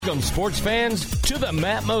Welcome, sports fans, to the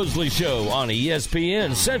Matt Mosley Show on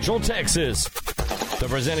ESPN Central Texas. The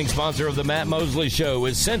presenting sponsor of the Matt Mosley Show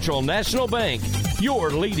is Central National Bank, your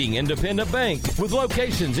leading independent bank with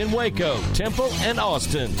locations in Waco, Temple, and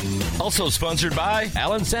Austin. Also sponsored by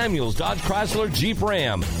Allen Samuels Dodge Chrysler Jeep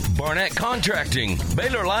Ram, Barnett Contracting,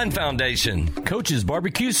 Baylor Line Foundation, Coach's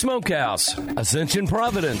Barbecue Smokehouse, Ascension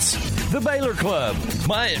Providence, The Baylor Club,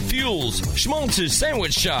 Myatt Fuels, Schmaltz's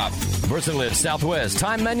Sandwich Shop, Versonlit Southwest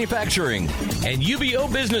Time Manufacturing, and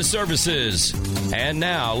UBO Business Services. And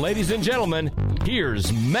now, ladies and gentlemen,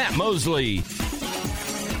 here's Matt Mosley.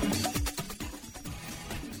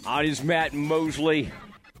 It is Matt Mosley.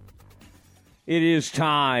 It is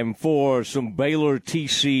time for some Baylor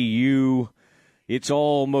TCU. It's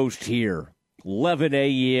almost here. 11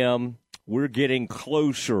 a.m. We're getting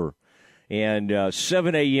closer. And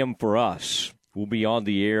 7 a.m. for us. We'll be on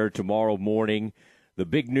the air tomorrow morning. The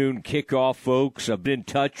Big Noon Kickoff, folks. I've been in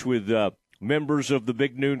touch with members of the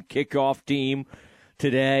Big Noon Kickoff team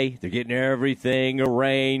today. They're getting everything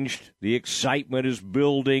arranged. The excitement is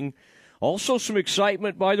building. Also some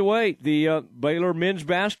excitement, by the way, the Baylor men's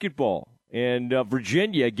basketball. And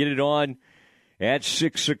Virginia get it on at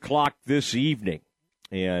 6 o'clock this evening.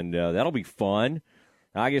 And that'll be fun.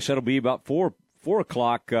 I guess that'll be about 4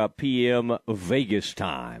 o'clock p.m. Vegas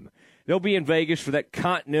time. They'll be in Vegas for that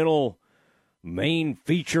Continental main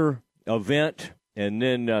feature event. And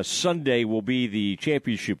then Sunday will be the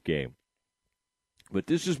championship game. But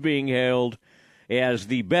this is being held as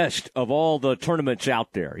the best of all the tournaments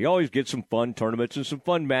out there. You always get some fun tournaments and some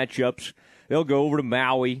fun matchups. They'll go over to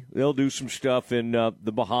Maui. They'll do some stuff in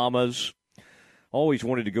the Bahamas. Always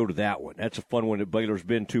wanted to go to that one. That's a fun one that Baylor's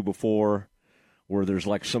been to before, where there's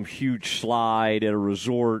like some huge slide at a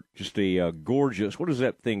resort, just a gorgeous, what is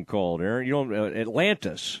that thing called, Aaron? You know,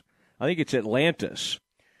 Atlantis. I think it's Atlantis.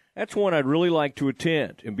 That's one I'd really like to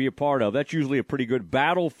attend and be a part of. That's usually a pretty good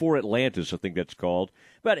Battle for Atlantis, I think that's called.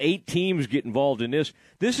 About 8 teams get involved in this.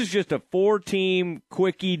 This is just a 4-team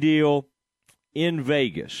quickie deal in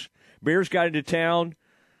Vegas. Bears got into town.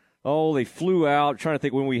 Oh, they flew out. I'm trying to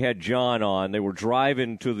think when we had John on. They were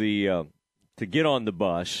driving to the to get on the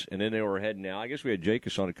bus, and then they were heading out. I guess we had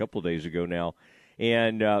Jacobs on a couple of days ago now.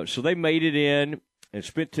 And so they made it in and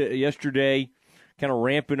spent yesterday kind of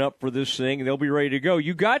ramping up for this thing, and they'll be ready to go.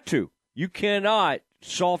 You got to. You cannot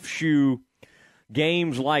soft shoe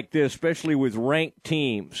games like this, especially with ranked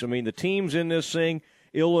teams. I mean, the teams in this thing,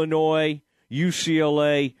 Illinois,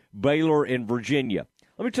 UCLA, Baylor, and Virginia.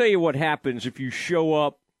 Let me tell you what happens if you show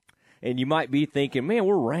up and you might be thinking, man,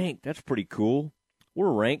 we're ranked. That's pretty cool. We're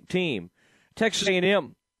a ranked team. Texas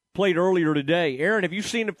A&M played earlier today. Aaron, have you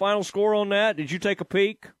seen the final score on that? Did you take a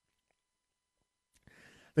peek?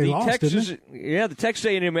 They lost, didn't they? Yeah, the Texas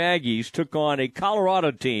A&M Aggies took on a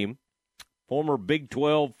Colorado team, former Big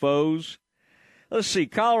 12 foes. Let's see,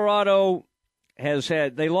 Colorado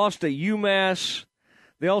they lost to UMass.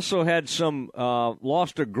 They also had some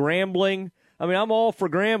lost to Grambling. I mean, I'm all for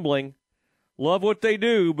Grambling. Love what they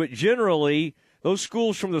do, but generally, those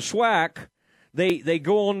schools from the SWAC, they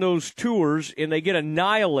go on those tours and they get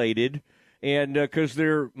annihilated, and because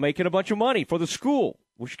they're making a bunch of money for the school,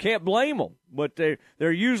 which you can't blame them. But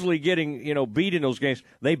they're usually getting beat in those games.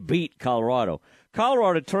 They beat Colorado.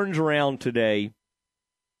 Colorado turns around today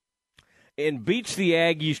and beats the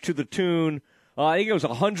Aggies to the tune, I think it was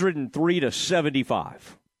 103-75.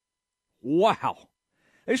 Wow.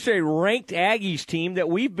 It's a ranked Aggies team that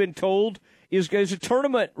we've been told is a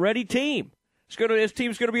tournament-ready team. This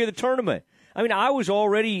team's going to be in the tournament. I mean, I was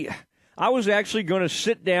actually going to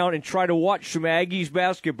sit down and try to watch some Aggies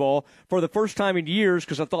basketball for the first time in years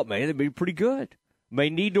because I thought, man, they'd be pretty good. May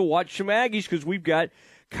need to watch some Aggies because we've got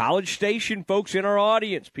College Station folks in our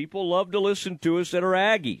audience. People love to listen to us that are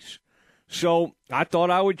Aggies. So I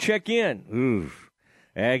thought I would check in. Oof.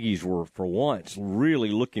 Aggies were, for once, really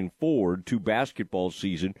looking forward to basketball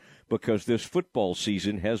season because this football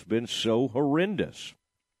season has been so horrendous.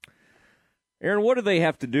 Aaron, what do they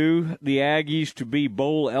have to do, the Aggies, to be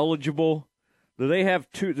bowl eligible? Do they have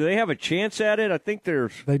a chance at it? I think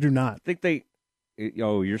they do not.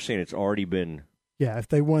 You're saying it's already been. Yeah, if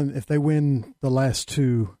they win the last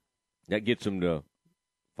 2, that gets them to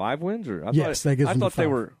 5 wins, or that gets them to 5. I thought they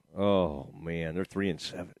were. Oh man, they're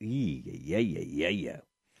 3-7. Yeah.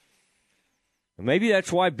 Maybe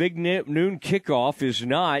that's why Big Noon Kickoff is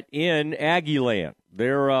not in Aggieland.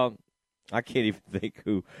 They're I can't even think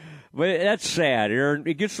who. But that's sad, Aaron.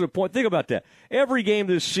 It gets to the point. Think about that. Every game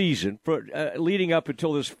this season, leading up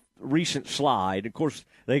until this recent slide, of course,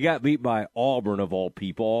 they got beat by Auburn, of all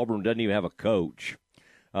people. Auburn doesn't even have a coach.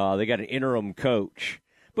 They got an interim coach.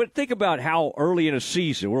 But think about how early in a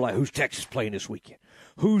season, we're like, who's Texas playing this weekend?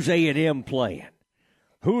 who's A&M playing?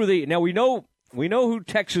 Who are they? Now, we know who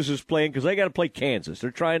Texas is playing because they got to play Kansas.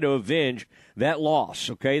 They're trying to avenge that loss,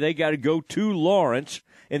 okay? They got to go to Lawrence,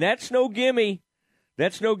 and that's no gimme.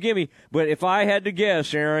 That's no gimme. But if I had to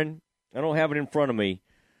guess, Aaron, I don't have it in front of me.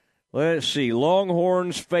 Let's see.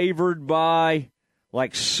 Longhorns favored by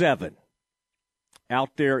like 7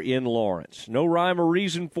 out there in Lawrence. No rhyme or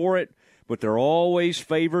reason for it, but they're always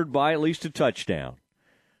favored by at least a touchdown.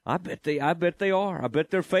 I bet they are. I bet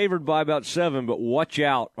they're favored by about 7, but watch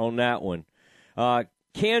out on that one.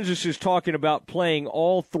 Kansas is talking about playing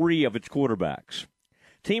all 3 of its quarterbacks.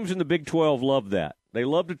 Teams in the Big 12 love that. They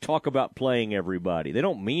love to talk about playing everybody. They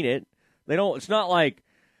don't mean it. It's not like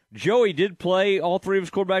Joey did play all 3 of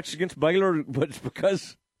his quarterbacks against Baylor, but it's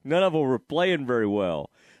because none of them were playing very well.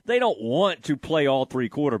 They don't want to play all 3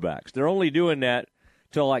 quarterbacks. They're only doing that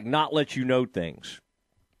to, like, not let you know things.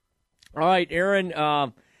 All right, Aaron,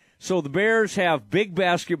 so the Bears have big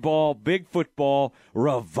basketball, big football.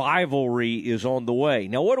 Revivalry is on the way.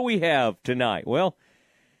 Now, what do we have tonight? Well,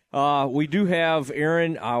 we do have,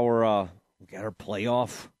 Aaron, we got our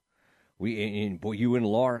playoff. You and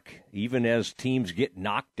Lark, even as teams get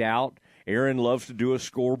knocked out, Aaron loves to do a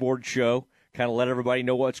scoreboard show, kind of let everybody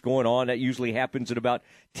know what's going on. That usually happens at about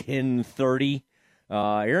 10:30.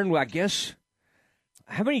 Aaron, I guess,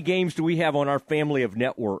 how many games do we have on our family of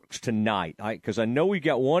networks tonight? Because I know we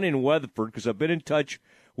got one in Weatherford, because I've been in touch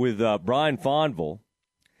with Brian Fonville.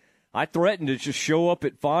 I threatened to just show up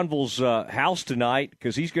at Fonville's house tonight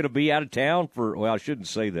because he's going to be out of town for, well, I shouldn't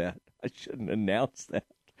say that. I shouldn't announce that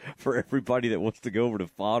for everybody that wants to go over to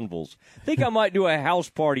Fonville's. I think I might do a house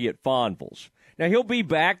party at Fonville's. Now, he'll be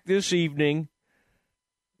back this evening.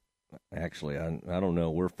 Actually, I don't know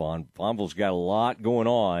where Fonville's got a lot going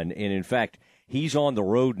on. And, in fact, he's on the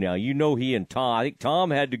road now. You know he and Tom. I think Tom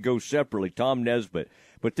had to go separately, Tom Nesbitt.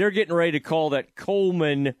 But they're getting ready to call that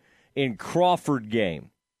Coleman and Crawford game.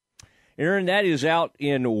 Aaron, that is out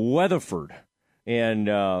in Weatherford. And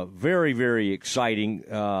very, very exciting.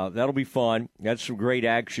 That'll be fun. That's some great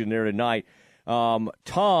action there tonight.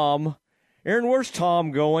 Tom, Aaron, where's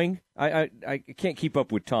Tom going? I can't keep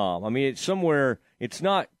up with Tom. I mean, it's somewhere. It's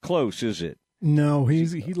not close, is it? No,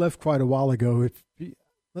 he left quite a while ago.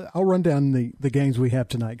 I'll run down the games we have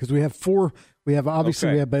tonight because we have 4. We have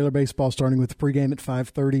we have Baylor baseball starting with the pregame at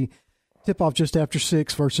 5:30. Tip-off just after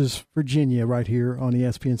 6 versus Virginia right here on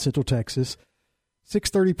ESPN Central Texas.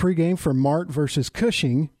 6:30 pregame for Mart versus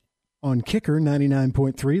Cushing on Kicker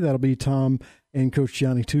 99.3. That'll be Tom and Coach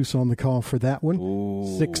Johnny Toos on the call for that one.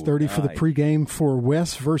 6:30 for the pregame for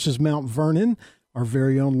West versus Mount Vernon. Our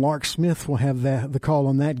very own Lark Smith will have the call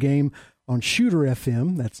on that game on Shooter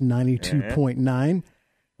FM. That's 92.9.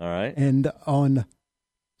 All right. And on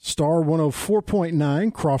Star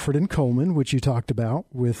 104.9, Crawford and Coleman, which you talked about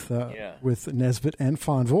with Nesbitt and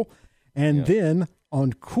Fonville. And then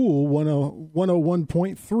on Cool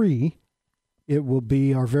 101.3, it will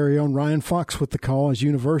be our very own Ryan Fox with the call as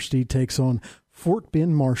University takes on Fort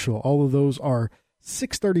Bend Marshall. All of those are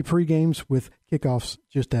 6:30 pregames with kickoffs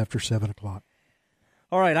just after 7 o'clock.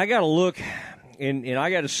 All right, I got to look, and I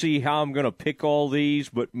got to see how I'm going to pick all these,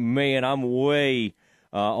 but, man, I'm way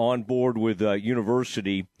on board with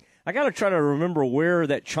University. I got to try to remember where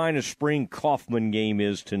that China Spring Kaufman game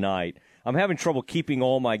is tonight. I'm having trouble keeping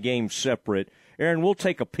all my games separate. Aaron, we'll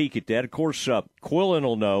take a peek at that. Of course, Quillen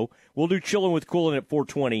will know. We'll do Chillin' with Quillen at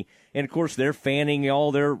 4:20. And, of course, they're fanning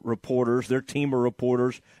all their reporters, their team of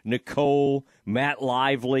reporters, Nicole, Matt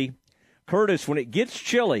Lively. Curtis, when it gets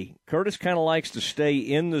chilly, Curtis kind of likes to stay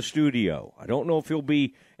in the studio. I don't know if he'll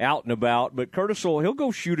be out and about, but Curtis he'll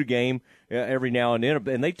go shoot a game every now and then.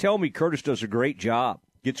 And they tell me Curtis does a great job,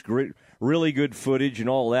 gets really good footage and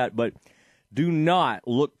all that. But do not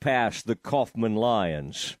look past the Kaufman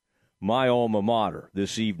Lions, my alma mater,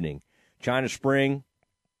 this evening. China Spring,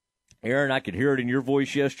 Aaron, I could hear it in your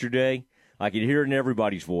voice yesterday. I could hear it in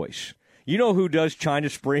everybody's voice. You know who does China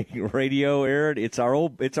Spring radio, Aaron? It's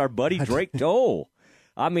our buddy Drake Toll.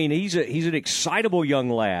 I mean, he's an excitable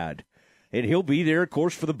young lad, and he'll be there, of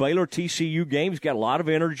course, for the Baylor TCU game. He's got a lot of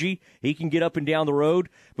energy. He can get up and down the road.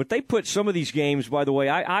 But they put some of these games, by the way,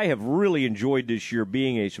 I have really enjoyed this year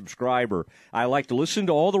being a subscriber. I like to listen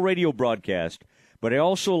to all the radio broadcasts, but I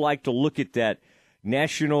also like to look at that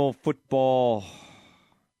National Football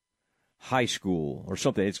High School or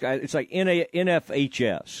something. It's like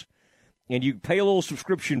NFHS. And you pay a little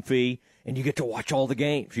subscription fee, and you get to watch all the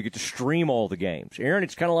games. You get to stream all the games. Aaron,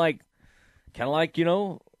 it's kind of like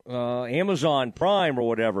Amazon Prime or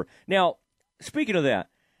whatever. Now, speaking of that,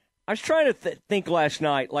 I was trying to think last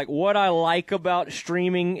night, like what I like about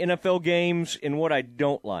streaming NFL games and what I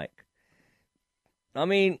don't like. I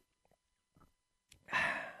mean,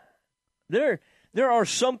 there are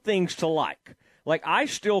some things to like. Like, I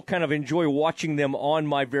still kind of enjoy watching them on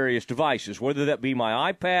my various devices, whether that be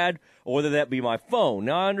my iPad or whether that be my phone.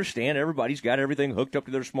 Now, I understand everybody's got everything hooked up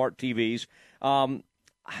to their smart TVs.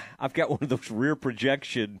 I've got one of those rear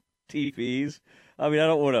projection TVs. I mean, I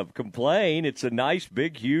don't want to complain. It's a nice,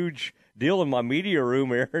 big, huge deal in my media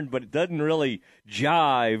room, Aaron, but it doesn't really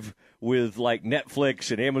jive with, like, Netflix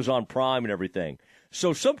and Amazon Prime and everything.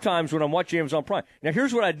 So sometimes when I'm watching Amazon Prime, now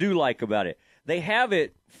here's what I do like about it. They have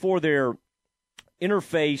it for their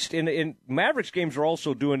interfaced, and Mavericks games are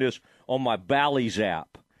also doing this on my Bally's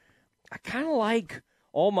app. I kind of like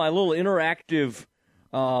all my little interactive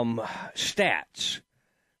stats,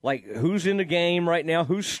 like who's in the game right now,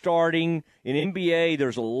 who's starting. In NBA,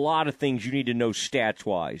 there's a lot of things you need to know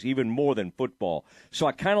stats-wise, even more than football. So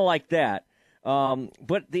I kind of like that.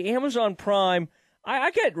 But the Amazon Prime,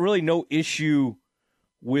 I got really no issue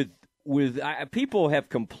with people have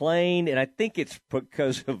complained, and I think it's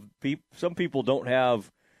because of some people don't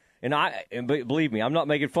have, and believe me, I'm not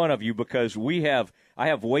making fun of you, because I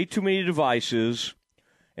have way too many devices,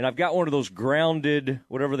 and I've got one of those grounded,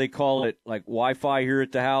 whatever they call it, like Wi-Fi here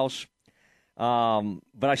at the house,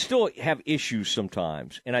 but I still have issues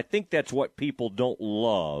sometimes, and I think that's what people don't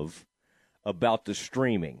love about the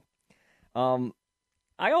streaming. I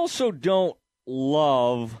also don't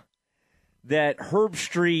love that Herb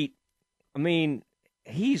Street, I mean,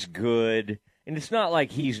 he's good, and it's not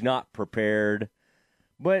like he's not prepared.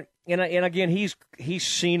 But and again, he's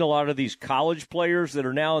seen a lot of these college players that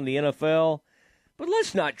are now in the NFL. But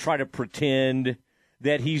let's not try to pretend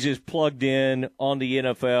that he's as plugged in on the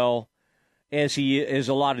NFL as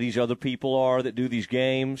a lot of these other people are that do these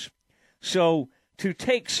games. So to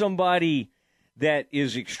take somebody that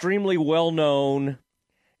is extremely well known,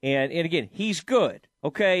 and again, he's good.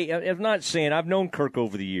 Okay, I'm not saying I've known Kirk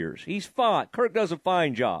over the years. He's fine. Kirk does a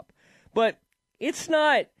fine job. But it's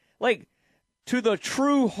not, like, to the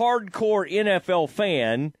true hardcore NFL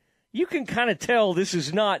fan, you can kind of tell this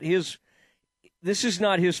is not his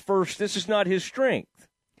strength.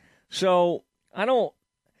 So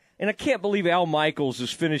I can't believe Al Michaels is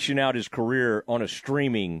finishing out his career on a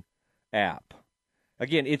streaming app.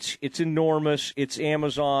 Again, it's enormous. It's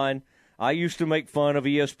Amazon. I used to make fun of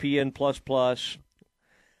ESPN++.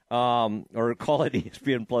 Or call it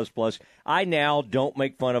ESPN++. I now don't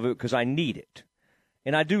make fun of it because I need it.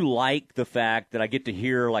 And I do like the fact that I get to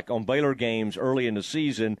hear, like on Baylor games early in the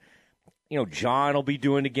season, John will be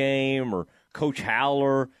doing the game, or Coach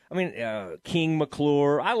Howler, King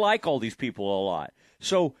McClure. I like all these people a lot.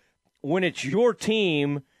 So when it's your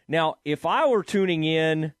team, now if I were tuning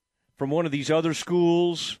in from one of these other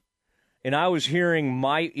schools and I was hearing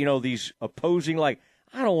these opposing, like,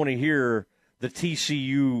 I don't want to hear the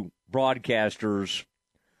TCU broadcasters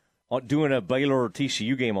doing a Baylor or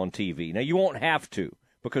TCU game on TV. Now, you won't have to,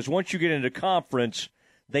 because once you get into conference,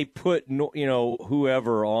 they put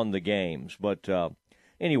whoever on the games. But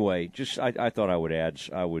anyway, just I thought I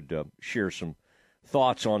would share some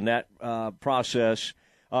thoughts on that process.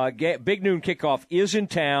 Big Noon Kickoff is in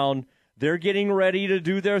town. They're getting ready to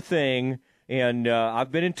do their thing, and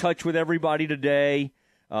I've been in touch with everybody today.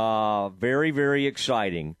 Very, very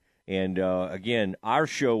exciting. And, again, our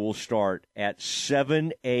show will start at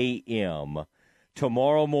 7 a.m.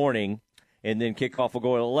 tomorrow morning, and then kickoff will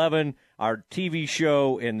go at 11. Our TV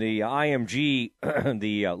show and the IMG,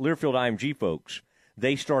 the Learfield IMG folks,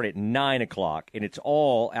 they start at 9 o'clock, and it's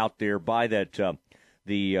all out there by that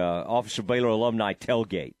the Office of Baylor Alumni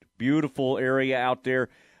tailgate. Beautiful area out there.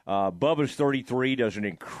 Bubba's 33 does an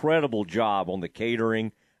incredible job on the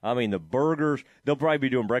catering. I mean, the burgers, they'll probably be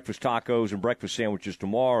doing breakfast tacos and breakfast sandwiches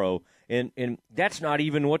tomorrow, and that's not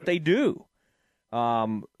even what they do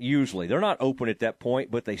usually. They're not open at that point,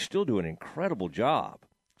 but they still do an incredible job.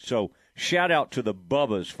 So shout out to the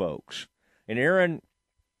Bubba's folks. And, Aaron,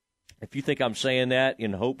 if you think I'm saying that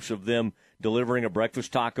in hopes of them delivering a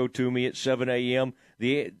breakfast taco to me at 7 a.m.,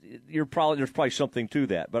 there's probably something to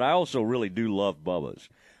that. But I also really do love Bubba's.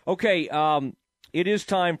 Okay, it is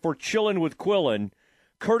time for Chillin' with Quillin'.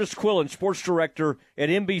 Curtis Quillen, sports director at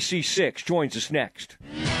NBC6, joins us next.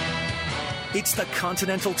 It's the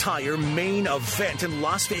Continental Tire main event in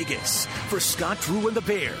Las Vegas for Scott Drew and the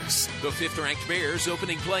Bears. The fifth-ranked Bears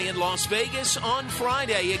opening play in Las Vegas on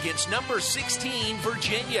Friday against number 16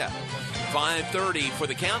 Virginia. 5:30 for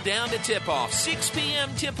the countdown to tip-off. 6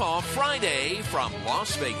 p.m. tip-off Friday from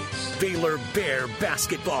Las Vegas. Baylor Bear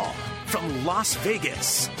basketball from Las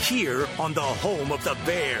Vegas, here on the home of the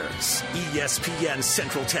Bears, ESPN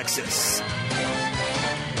Central Texas.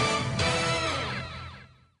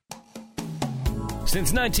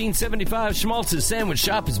 Since 1975, Schmaltz's Sandwich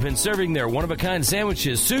Shop has been serving their one-of-a-kind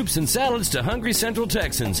sandwiches, soups, and salads to hungry Central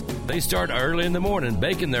Texans. They start early in the morning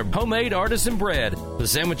baking their homemade artisan bread. The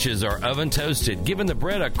sandwiches are oven-toasted, giving the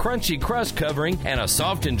bread a crunchy crust covering and a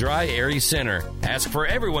soft and dry, airy center. Ask for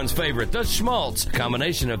everyone's favorite, the Schmaltz.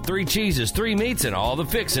 Combination of 3 cheeses, 3 meats, and all the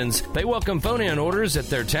fixins. They welcome phone-in orders at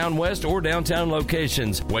their Town West or downtown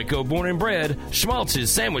locations. Waco born and bred, Schmaltz's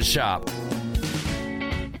Sandwich Shop.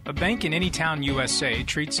 A bank in any town USA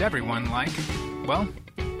treats everyone like, well,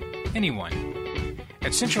 anyone.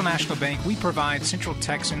 At Central National Bank, we provide Central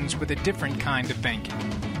Texans with a different kind of banking.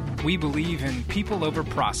 We believe in people over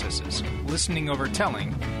processes, listening over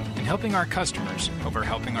telling, and helping our customers over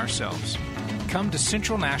helping ourselves. Come to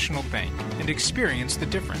Central National Bank and experience the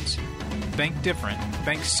difference. Bank different.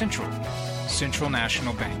 Bank Central. Central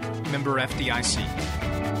National Bank. Member FDIC.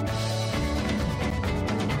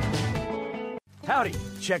 Howdy,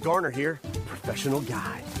 Chet Garner here, professional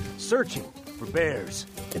guide, searching for bears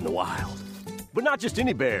in the wild. But not just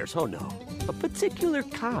any bears, oh no, a particular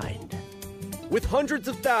kind. With hundreds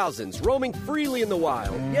of thousands roaming freely in the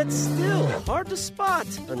wild, yet still hard to spot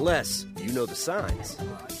unless you know the signs.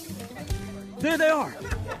 There they are,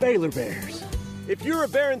 Baylor bears. If you're a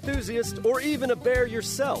bear enthusiast or even a bear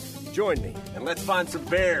yourself, join me and let's find some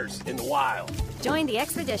bears in the wild. Join the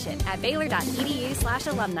expedition at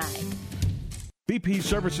baylor.edu/alumni. BP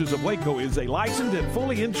Services of Waco is a licensed and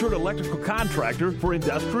fully insured electrical contractor for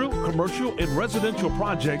industrial, commercial, and residential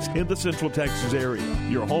projects in the Central Texas area.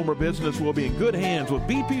 Your home or business will be in good hands with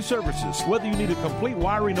BP Services, whether you need a complete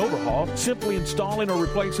wiring overhaul, simply installing or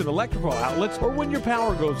replacing electrical outlets, or when your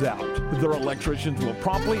power goes out. Their electricians will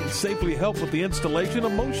promptly and safely help with the installation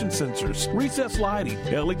of motion sensors, recessed lighting,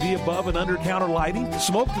 LED above and under counter lighting,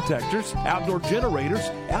 smoke detectors, outdoor generators,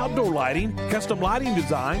 outdoor lighting, custom lighting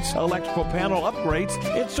designs, electrical panel upgrades,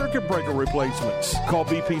 and circuit breaker replacements. Call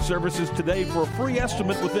BP Services today for a free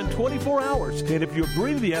estimate within 24 hours. And if you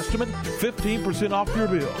agree to the estimate, 15% off your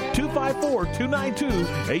bill.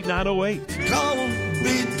 254-292-8908. Call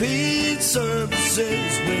BP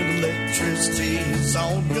Services when electricity is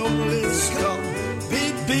on your list. Call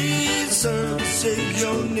BP Services,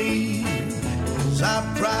 your need is our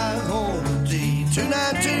priority.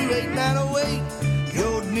 292-8908.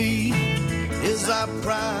 Your need is our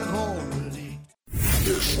priority.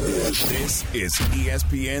 This is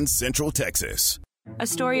ESPN Central Texas. A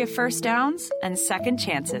story of first downs and second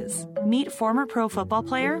chances. Meet former pro football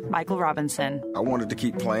player Michael Robinson. I wanted to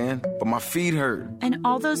keep playing, but my feet hurt. And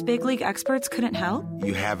all those big league experts couldn't help?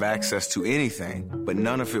 You have access to anything, but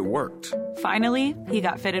none of it worked. Finally, he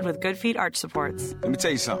got fitted with Good Feet arch supports. Let me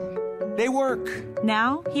tell you something. They work.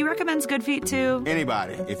 Now, he recommends Good Feet to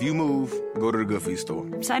anybody. If you move, go to the Good Feet store.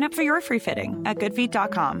 Sign up for your free fitting at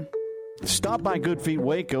goodfeet.com. Stop by Good Feet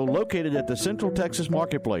Waco, located at the Central Texas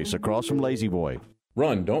Marketplace across from Lazy Boy.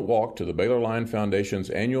 Run, don't walk to the Baylor Line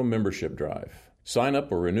Foundation's annual membership drive. Sign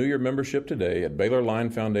up or renew your membership today at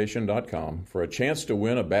BaylorLineFoundation.com for a chance to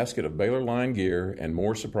win a basket of Baylor Line gear and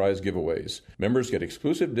more surprise giveaways. Members get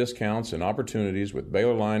exclusive discounts and opportunities with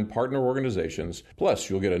Baylor Line partner organizations. Plus,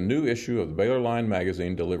 you'll get a new issue of the Baylor Line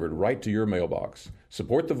magazine delivered right to your mailbox.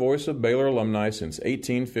 Support the voice of Baylor alumni since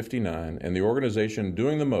 1859 and the organization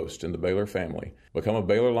doing the most in the Baylor family. Become a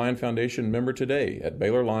Baylor Line Foundation member today at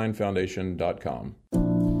BaylorLineFoundation.com.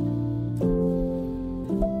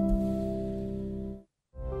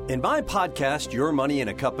 In my podcast, Your Money in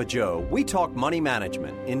a Cup of Joe, we talk money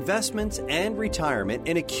management, investments, and retirement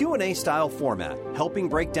in a Q&A style format, helping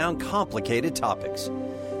break down complicated topics.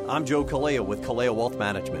 I'm Joe Kaleo with Kaleo Wealth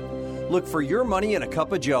Management. Look for Your Money in a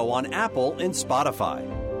Cup of Joe on Apple and Spotify.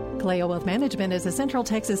 Kaleo Wealth Management is a Central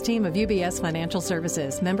Texas team of UBS Financial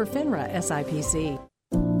Services, member FINRA SIPC.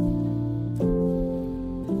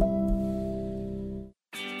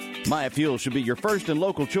 Maya Fuel should be your first and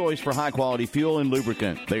local choice for high-quality fuel and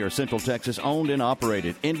lubricant. They are Central Texas owned and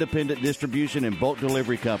operated, independent distribution and bulk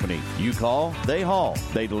delivery company. You call, they haul.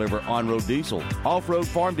 They deliver on-road diesel, off-road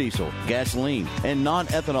farm diesel, gasoline, and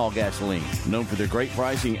non-ethanol gasoline. Known for their great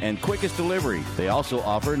pricing and quickest delivery, they also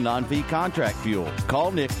offer non-fee contract fuel.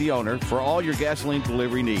 Call Nick, the owner, for all your gasoline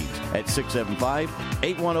delivery needs at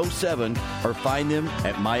 675-8107 or find them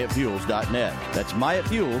at MyaFuels.net. That's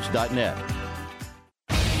MyaFuels.net.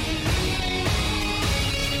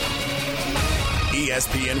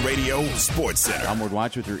 ESPN Radio Sports Center. I'm Ward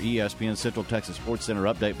Watch with your ESPN Central Texas Sports Center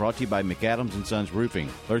update brought to you by McAdams & Sons Roofing.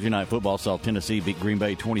 Thursday Night Football saw Tennessee beat Green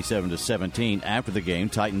Bay 27-17. After the game,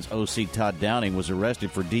 Titans OC Todd Downing was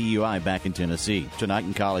arrested for DUI back in Tennessee. Tonight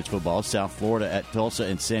in college football, South Florida at Tulsa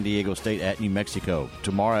and San Diego State at New Mexico.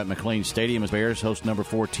 Tomorrow at McLean Stadium as Bears host number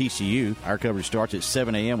 4 TCU. Our coverage starts at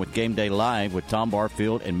 7 a.m. with Game Day Live with Tom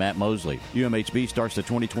Barfield and Matt Mosley. UMHB starts the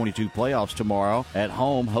 2022 playoffs tomorrow at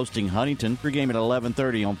home hosting Huntington. Pregame at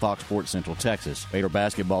 11:30 on Fox Sports Central Texas. Baylor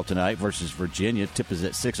basketball tonight versus Virginia. Tip is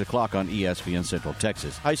at 6 o'clock on ESPN Central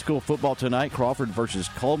Texas. High school football tonight. Crawford versus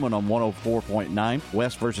Coleman on 104.9.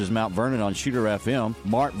 West versus Mount Vernon on Shooter FM.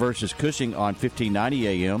 Mart versus Cushing on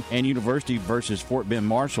 1590 AM. And University versus Fort Bend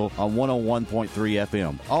Marshall on 101.3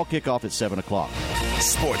 FM. All kick off at 7 o'clock.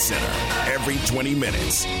 Sports Center, every 20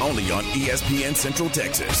 minutes, only on ESPN Central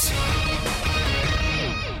Texas.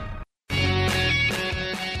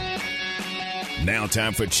 Now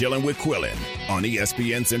time for Chillin' with Quillen on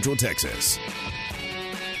ESPN Central Texas.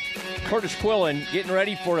 Curtis Quillen getting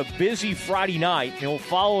ready for a busy Friday night. He'll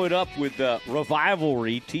follow it up with the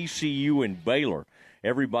rivalry, TCU and Baylor.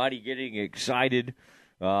 Everybody getting excited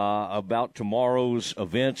about tomorrow's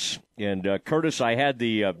events. And Curtis, I had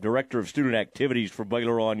the Director of Student Activities for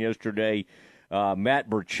Baylor on yesterday, Matt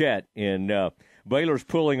Burchett, and Baylor's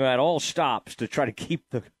pulling out all stops to try to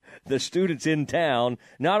keep the students in town,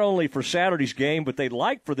 not only for Saturday's game, but they'd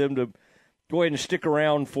like for them to go ahead and stick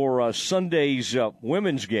around for Sunday's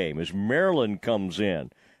women's game as Maryland comes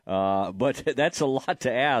in. But that's a lot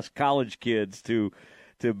to ask college kids to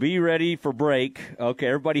be ready for break. Okay,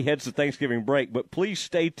 everybody heads to Thanksgiving break, but please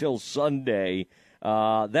stay till Sunday.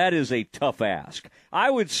 That is a tough ask.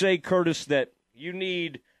 I would say, Curtis, that you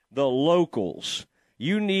need the locals.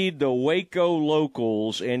 You need the Waco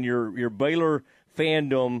locals and your Baylor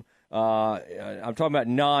fandom, I'm talking about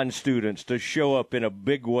non-students, to show up in a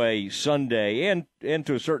big way Sunday and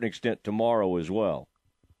to a certain extent tomorrow as well.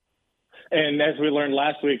 And as we learned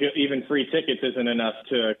last week, even free tickets isn't enough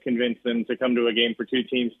to convince them to come to a game for two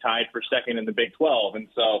teams tied for second in the Big 12. And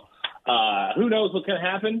so who knows what's going to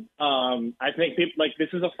happen. I think this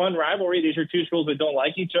is a fun rivalry. These are two schools that don't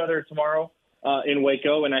like each other tomorrow in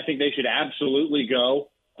Waco, and I think they should absolutely go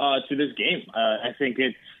to this game. I think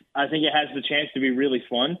it has the chance to be really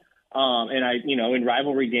fun. And in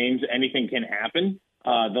rivalry games, anything can happen.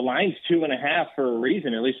 The line's 2.5 for a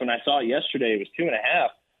reason. At least when I saw it yesterday, it was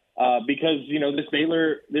 2.5 because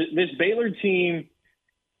this Baylor team,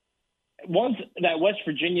 once that West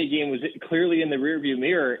Virginia game was clearly in the rearview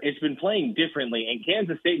mirror, it's been playing differently, and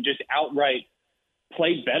Kansas State just outright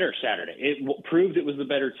played better Saturday. It proved it was the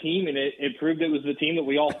better team, and it proved it was the team that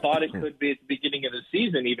we all thought it could be at the beginning of the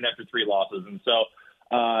season, even after 3 losses. And so,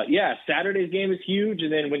 Saturday's game is huge.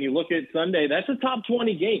 And then when you look at Sunday, that's a top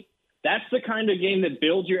 20 game. That's the kind of game that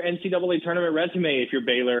builds your NCAA tournament resume if you're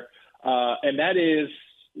Baylor. And that is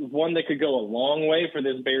one that could go a long way for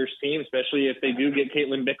this Bears team, especially if they do get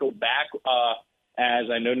Caitlin Bickle back, as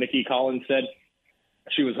I know Nikki Collins said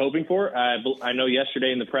she was hoping for. I know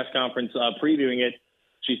yesterday in the press conference previewing it,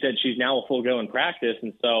 she said she's now a full go in practice.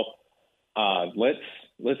 And so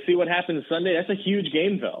let's see what happens Sunday. That's a huge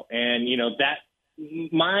game, though. And,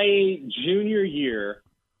 my junior year,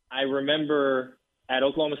 I remember at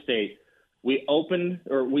Oklahoma State,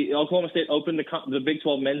 Oklahoma State opened the Big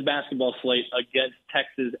 12 men's basketball slate against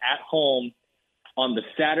Texas at home on the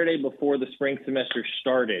Saturday before the spring semester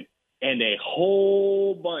started. And a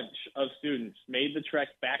whole bunch of students made the trek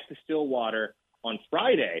back to Stillwater on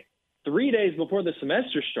Friday, 3 days before the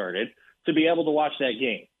semester started, to be able to watch that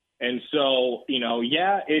game. And so,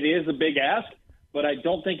 it is a big ask, but I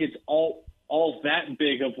don't think it's all that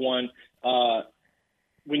big of one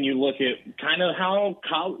when you look at kind of how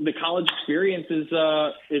the college experience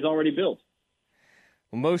is already built.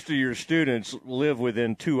 Well, most of your students live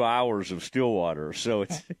within 2 hours of Stillwater, so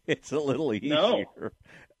it's a little easier. No.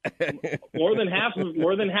 more than half of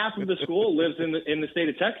the school lives in the state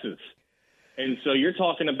of Texas, and so you're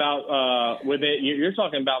talking about you're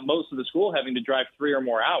talking about most of the school having to drive 3 or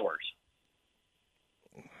more hours.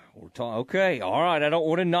 Okay, all right. I don't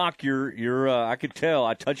want to knock your. I could tell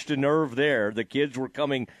I touched a nerve there. The kids were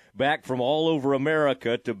coming back from all over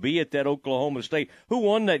America to be at that Oklahoma State. Who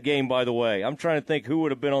won that game, by the way? I'm trying to think who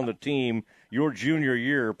would have been on the team your junior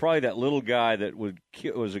year. Probably that little guy that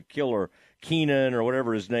was a killer, Keenan or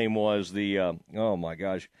whatever his name was. Oh my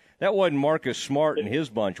gosh, that wasn't Marcus Smart and his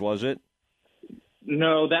bunch, was it?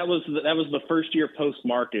 No, that was the first year post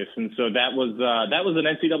Marcus, and so that was an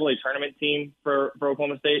NCAA tournament team for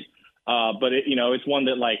Oklahoma State. But it's one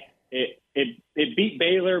that it beat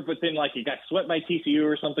Baylor, but then it got swept by TCU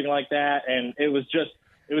or something like that, and it was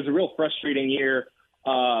a real frustrating year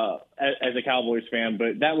as a Cowboys fan.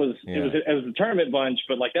 But that was it was a tournament bunch,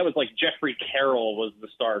 but that was Jeffrey Carroll was the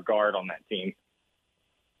star guard on that team.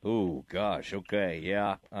 Oh gosh, okay,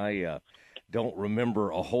 yeah, I don't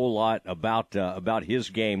remember a whole lot about his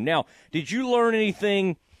game. Now, did you learn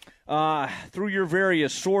anything through your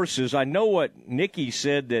various sources? I know what Nikki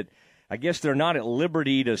said, that I guess they're not at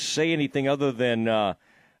liberty to say anything other than that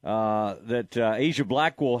Asia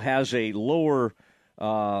Blackwell has a lower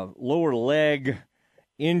leg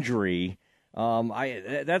injury.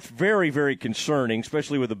 That's very, very concerning,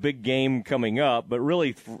 especially with a big game coming up. But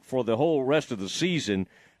really, for the whole rest of the season,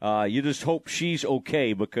 you just hope she's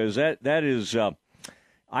okay, because that is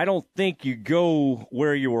I don't think you go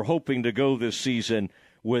where you were hoping to go this season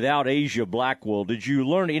without Asia Blackwell. Did you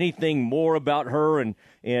learn anything more about her, and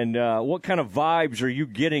what kind of vibes are you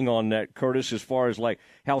getting on that, Curtis, as far as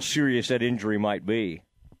how serious that injury might be?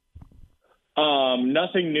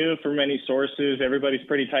 Nothing new from any sources. Everybody's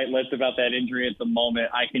pretty tight-lipped about that injury at the moment.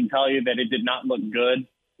 I can tell you that it did not look good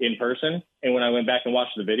in person, and when I went back and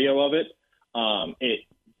watched the video of it, it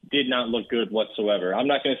did not look good whatsoever. I'm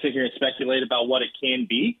not going to sit here and speculate about what it can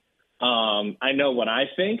be. I know what I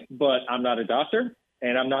think, but I'm not a doctor,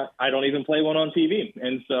 and I don't even play one on TV,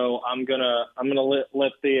 and so I'm gonna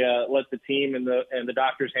let the team and the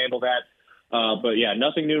doctors handle that. But yeah,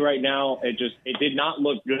 nothing new right now. It did not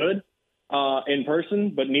look good in person,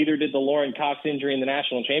 but neither did the Lauren Cox injury in the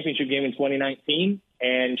national championship game in 2019,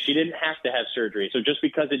 and she didn't have to have surgery. So just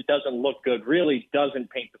because it doesn't look good really doesn't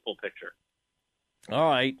paint the full picture. All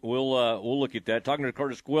right, we'll look at that. Talking to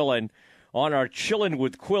Curtis Quillen on our Chillin'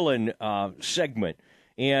 with Quillen segment.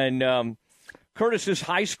 And Curtis's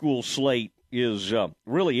high school slate is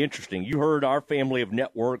really interesting. You heard our family of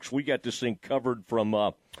networks. We got this thing covered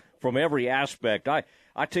from every aspect. I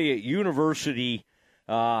tell you, university,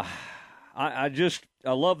 I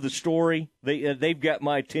love the story. They've got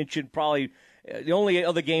my attention. Probably the only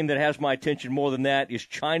other game that has my attention more than that is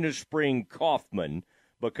China Spring Kaufman,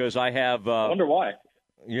 because I have I wonder why.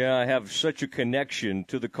 Yeah, I have such a connection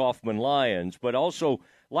to the Kaufman Lions, but also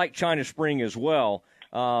like China Spring as well.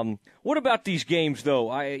 What about these games, though?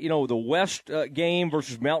 The West game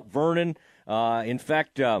versus Mount Vernon. In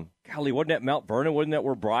fact, golly, wasn't that Mount Vernon? Wasn't that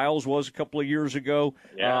where Bryles was a couple of years ago?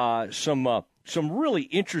 Yeah. Some really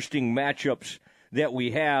interesting matchups that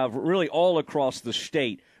we have really all across the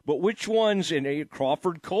state. But which ones? And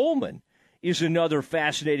Crawford Coleman is another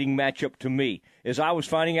fascinating matchup to me. As I was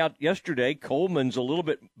finding out yesterday, Coleman's a little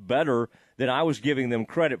bit better than I was giving them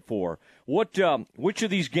credit for. Which of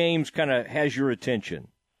these games kind of has your attention?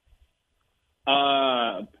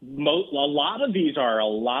 A lot of these are a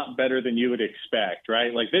lot better than you would expect,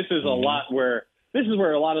 right? This is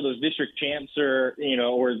where a lot of those district champs are,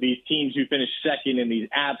 or these teams who finish second in these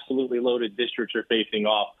absolutely loaded districts are facing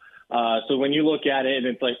off. So when you look at it, and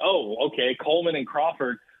it's oh, okay, Coleman and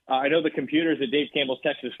Crawford. I know the computers at Dave Campbell's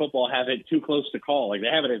Texas Football have it too close to call. They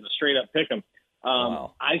have it as a straight-up pick 'em.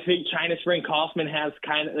 Wow. I think China Spring Kaufman has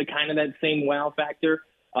kind of that same wow factor.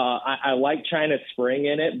 I like China Spring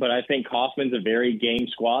in it, but I think Kaufman's a very game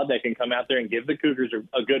squad that can come out there and give the Cougars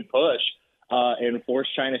a good push and force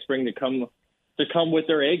China Spring to come with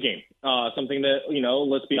their A game. Something that,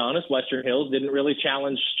 let's be honest, Western Hills didn't really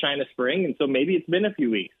challenge China Spring, and so maybe it's been a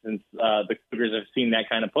few weeks since the Cougars have seen that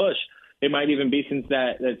kind of push. It might even be since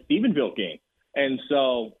that Stephenville game. And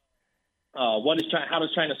so how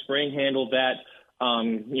does China Spring handle that?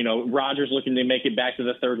 Rogers looking to make it back to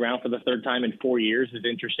the third round for the third time in 4 years is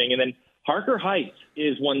interesting. And then Harker Heights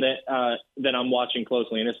is one that I'm watching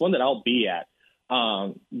closely, and it's one that I'll be at.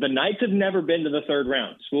 The Knights have never been to the third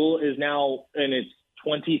round. School is now in its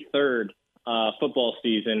 23rd football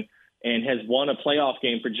season and has won a playoff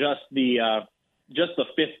game for just the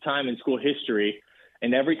fifth time in school history.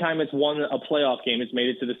 And every time it's won a playoff game, it's made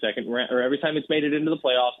it to the second round, or every time it's made it into the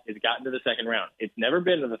playoffs, it's gotten to the second round. It's never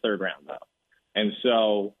been to the third round, though. And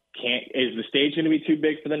so is the stage going to be too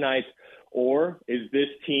big for the Knights, or is this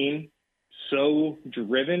team so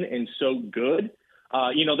driven and so good?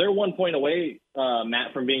 They're 1 point away,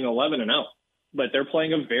 Matt, from being 11-0, but they're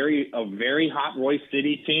playing a very hot Royce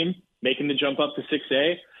City team, making the jump up to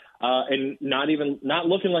 6A. And not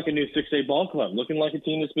looking like a new 6A ball club, looking like a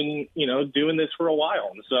team that's been, doing this for a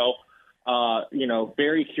while. And so,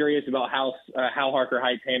 very curious about how Harker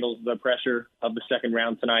Heights handles the pressure of the second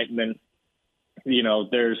round tonight. And then,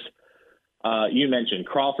 there's, you mentioned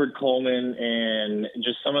Crawford, Coleman, and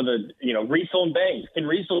just some of the, Riesel and Banks. Can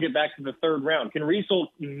Riesel get back to the third round? Can Riesel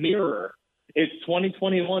mirror its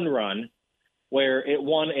 2021 run, where it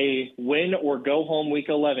won a win or go home week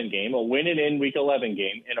 11 game, a win and in week 11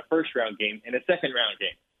 game, and a first round game, and a second round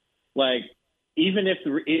game? even if,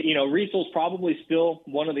 Riesel's probably still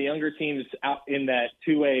one of the younger teams out in that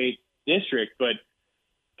 2A district, but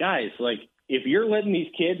guys, like, if you're letting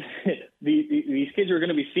these kids, these kids are going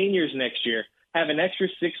to be seniors next year, have an extra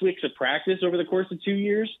 6 weeks of practice over the course of 2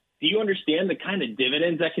 years, do you understand the kind of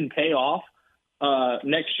dividends that can pay off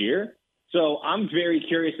next year? So I'm very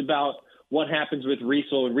curious about what happens with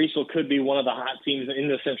Riesel. Riesel could be one of the hot teams in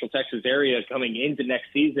the Central Texas area coming into next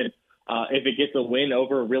season. If it gets a win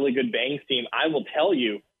over a really good Bangs team, I will tell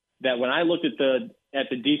you that when I looked at the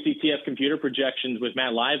DCTF computer projections with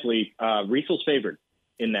Matt Lively, Riesel's favored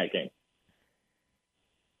in that game.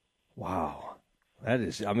 Wow. That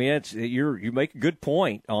is, I mean, you make a good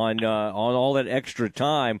point on all that extra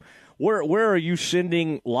time. Where are you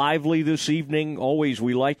sending Lively this evening? Always,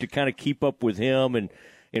 we like to kind of keep up with him and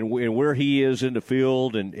where he is in the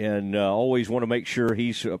field, and always want to make sure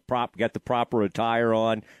he's got the proper attire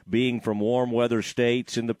on. Being from warm weather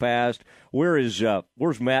states in the past, where's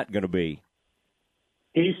Matt going to be?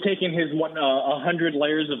 He's taking his 100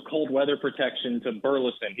 layers of cold weather protection to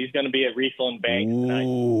Burleson. He's going to be at Riesel and Banks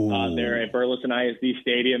tonight there at Burleson ISD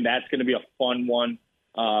Stadium. That's going to be a fun one.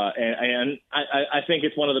 And I think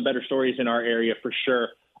it's one of the better stories in our area for sure.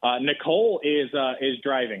 Nicole is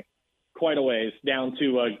driving quite a ways down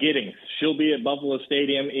to Giddings. She'll be at Buffalo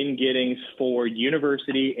Stadium in Giddings for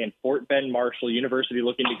University and Fort Bend Marshall. University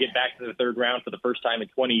looking to get back to the third round for the first time in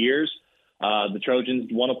 20 years. The Trojans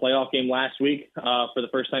won a playoff game last week for the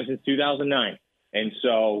first time since 2009. And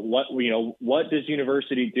so what does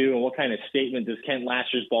University do, and what kind of statement does Kent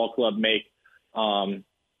Lasher's ball club make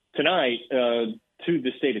tonight to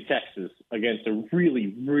the state of Texas against a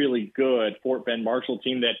really, really good Fort Bend Marshall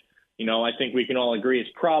team that, I think we can all agree is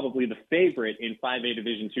probably the favorite in 5A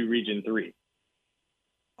Division II Region 3.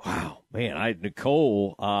 Wow, man,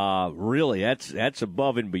 Nicole, really, that's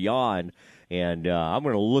above and beyond. And I'm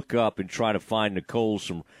going to look up and try to find Nicole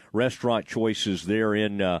some restaurant choices there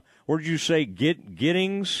in, where did you say,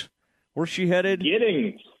 Giddings? Where's she headed?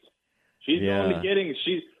 Giddings. She's going to Giddings.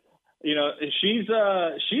 She's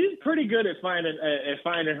pretty good at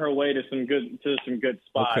finding her way to some good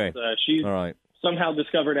spots. Okay. She's all right. Somehow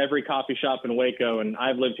discovered every coffee shop in Waco, and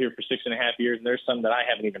I've lived here for 6.5 years, and there's some that I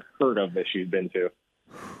haven't even heard of that she's been to.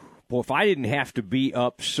 Well, if I didn't have to be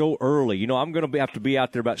up so early, I'm going to have to be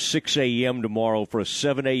out there about 6 a.m. tomorrow for a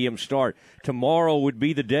 7 a.m. start. Tomorrow would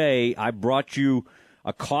be the day I brought you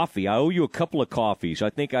a coffee. I owe you a couple of coffees. I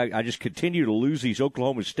think I just continue to lose these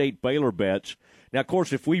Oklahoma State Baylor bets. Now, of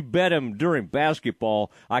course, if we bet them during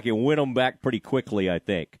basketball, I can win them back pretty quickly, I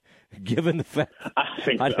think. Given the fact,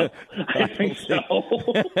 I think so.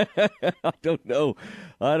 I don't know.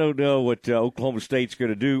 I don't know what Oklahoma State's going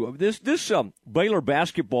to do. This Baylor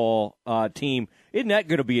basketball team, isn't that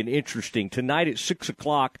going to be an interesting tonight at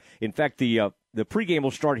 6:00? In fact, the pregame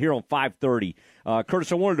will start here on 5:30.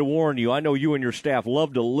 Curtis, I wanted to warn you. I know you and your staff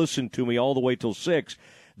love to listen to me all the way till 6.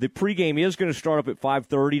 The pregame is going to start up at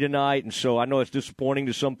 5:30 tonight, and so I know it's disappointing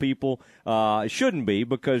to some people. It shouldn't be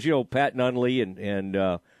because Pat Nunley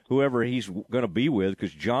and whoever he's going to be with,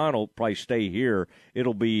 because John will probably stay here.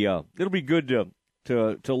 It'll be good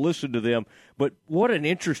to listen to them. But what an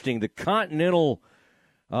interesting, the Continental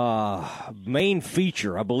main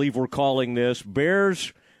feature, I believe we're calling this.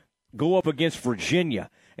 Bears go up against Virginia,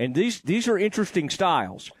 and these are interesting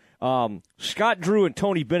styles. Scott Drew and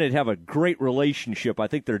Tony Bennett have a great relationship. I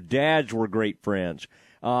think their dads were great friends.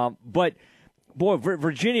 But boy,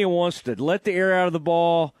 Virginia wants to let the air out of the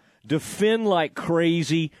ball, defend like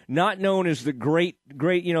crazy, not known as the great,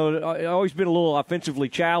 always been a little offensively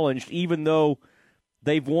challenged, even though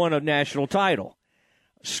they've won a national title.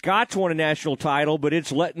 Scott's won a national title, but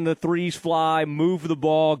it's letting the threes fly, move the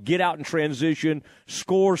ball, get out in transition,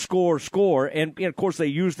 score. And of course, they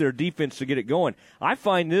use their defense to get it going. I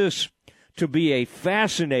find this to be a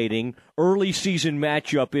fascinating early season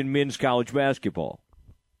matchup in men's college basketball.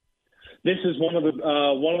 This is one of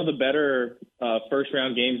the better first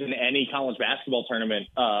round games in any college basketball tournament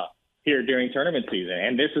here during tournament season,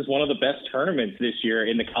 and this is one of the best tournaments this year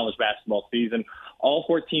in the college basketball season. All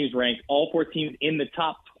 4 teams ranked, all 4 teams in the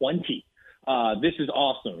top 20. This is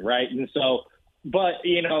awesome, right? And so, but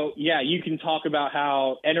you can talk about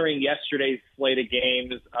how entering yesterday's slate of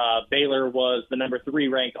games, Baylor was the number 3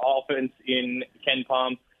 ranked offense in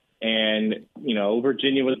KenPom. And,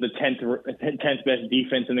 Virginia was the 10th best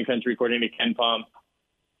defense in the country, according to KenPom.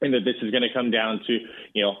 And that this is going to come down to,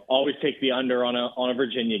 always take the under on a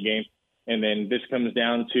Virginia game. And then this comes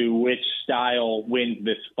down to which style wins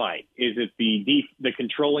this fight. Is it the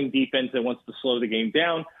controlling defense that wants to slow the game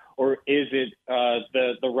down, or is it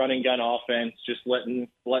the run and gun offense just letting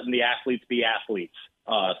the athletes be athletes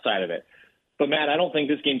side of it? But, Matt, I don't think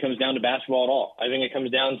this game comes down to basketball at all. I think it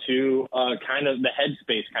comes down to kind of the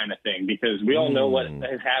headspace kind of thing, because we all know what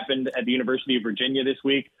has happened at the University of Virginia this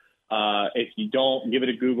week. If you don't, give it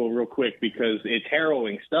a Google real quick, because it's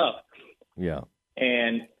harrowing stuff. Yeah.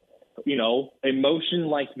 And, emotion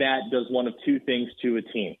like that does one of two things to a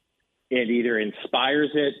team. It either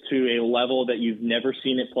inspires it to a level that you've never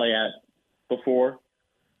seen it play at before,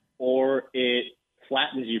 or it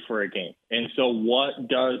flattens you for a game. And so what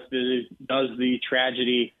does the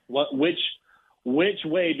tragedy, which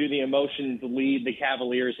way do the emotions lead the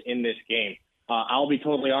Cavaliers in this game? I'll be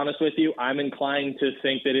totally honest with you. I'm inclined to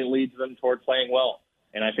think that it leads them toward playing well.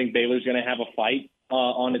 And I think Baylor's going to have a fight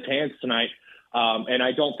on its hands tonight. And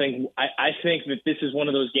I think that this is one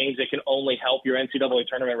of those games that can only help your NCAA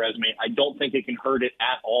tournament resume. I don't think it can hurt it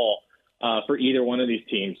at all for either one of these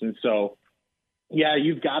teams. And so, yeah,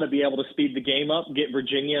 you've got to be able to speed the game up, get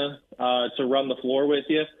Virginia to run the floor with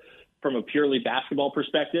you from a purely basketball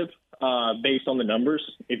perspective based on the numbers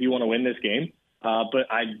if you want to win this game.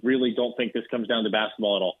 But I really don't think this comes down to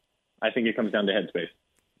basketball at all. I think it comes down to headspace.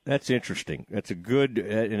 That's interesting. That's a good,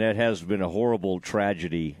 and that has been a horrible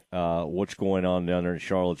tragedy, what's going on down there in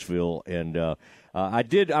Charlottesville. And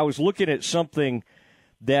I was looking at something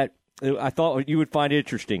that I thought you would find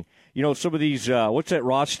interesting. Some of these, what's that,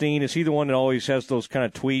 Rothstein? Is he the one that always has those kind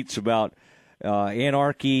of tweets about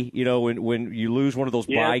anarchy, when you lose one of those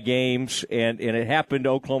bye games, and it happened to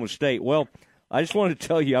Oklahoma State? Well, I just wanted to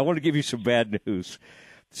tell you, I want to give you some bad news.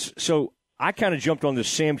 So I kind of jumped on the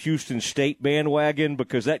Sam Houston State bandwagon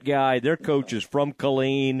because that guy, their coach, is from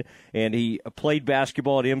Killeen, and he played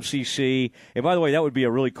basketball at MCC. And by the way, that would be a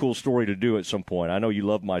really cool story to do at some point. I know you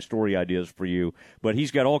love my story ideas for you, but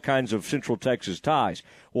he's got all kinds of Central Texas ties.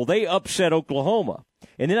 Well, they upset Oklahoma.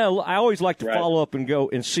 And then I always like to follow up and go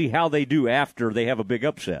and see how they do after they have a big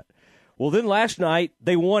upset. Well, then last night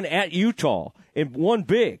they won at Utah and won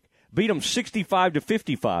big. Beat them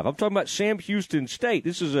 65-55. I'm talking about Sam Houston State.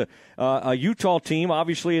 This is a Utah team,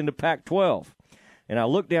 obviously in the Pac-12. And I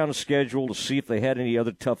looked down the schedule to see if they had any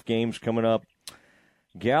other tough games coming up.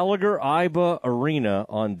 Gallagher-Iba Arena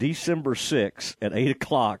on December 6th at 8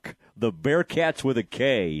 o'clock. The Bearcats with a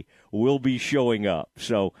K will be showing up.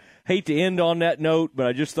 So, hate to end on that note, but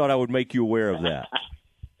I just thought I would make you aware of that.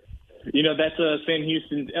 That's Sam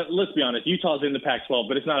Houston. Let's be honest, Utah's in the Pac-12,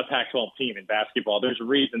 but it's not a Pac-12 team in basketball. There's a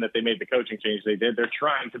reason that they made the coaching change they did. They're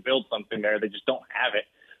trying to build something there. They just don't have it.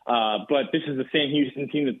 But this is the Sam Houston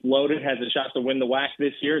team that's loaded, has a shot to win the WAC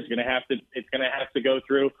this year. It's going to have to go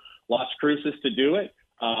through Las Cruces to do it.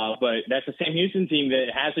 But that's a Sam Houston team that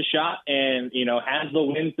has a shot and, has the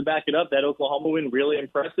wins to back it up. That Oklahoma win, really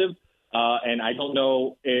impressive. And I don't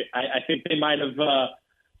know. I think they might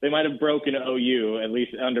have broken OU, at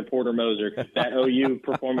least under Porter Moser, because that OU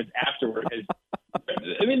performance afterward they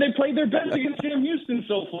played their best against Sam Houston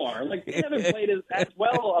so far. Like, they haven't played as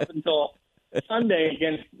well up until Sunday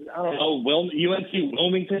against, UNC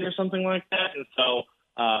Wilmington or something like that. And so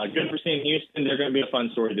good for Sam Houston. They're going to be a fun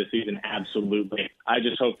story this season, absolutely. I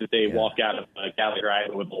just hope that they walk out of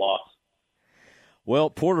Gallagher-Iba with a loss. Well,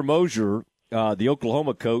 Porter Moser, the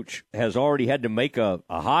Oklahoma coach, has already had to make a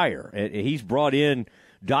hire. He's brought in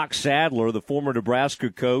Doc Sadler, the former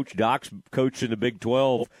Nebraska coach. Doc's coached in the Big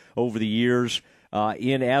 12 over the years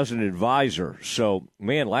in as an advisor. So,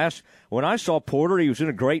 man, when I saw Porter, he was in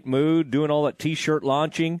a great mood doing all that T-shirt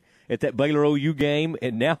launching at that Baylor OU game,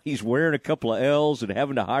 and now he's wearing a couple of L's and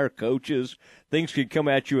having to hire coaches. Things could come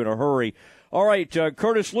at you in a hurry. All right,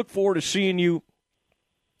 Curtis, look forward to seeing you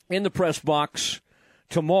in the press box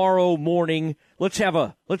tomorrow morning. Let's have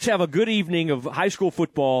a good evening of high school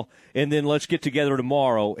football, and then let's get together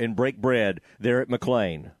tomorrow and break bread there at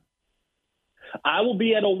McLean. I will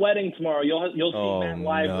be at a wedding tomorrow. You'll see Matt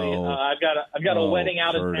Lively. No. I've got a wedding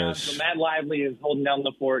out of town, so Matt Lively is holding down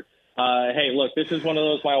the fort. Hey, look, this is one of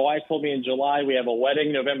those. My wife told me in July we have a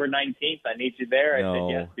wedding November 19th. I need you there. I said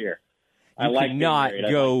yes, dear. You cannot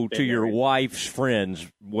go to your wife's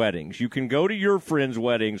friends' weddings. You can go to your friends'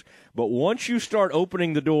 weddings, but once you start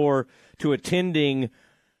opening the door to attending,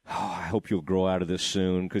 I hope you'll grow out of this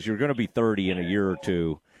soon because you're going to be 30 in a year or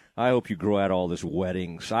two. I hope you grow out all this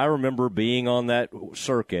weddings. I remember being on that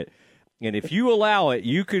circuit, and if you allow it,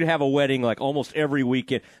 you could have a wedding like almost every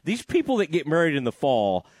weekend. These people that get married in the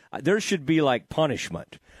fall, there should be like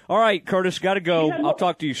punishment. All right, Curtis, got to go. I'll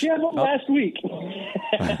talk to you soon. Last week.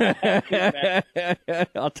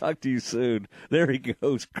 I'll talk to you soon. There he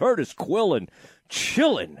goes. Curtis Quillen,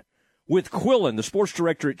 chilling with Quillen, the sports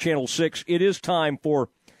director at Channel 6. It is time for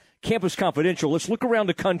Campus Confidential. Let's look around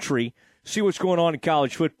the country, see what's going on in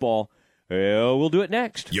college football. We'll do it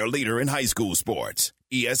next. Your leader in high school sports.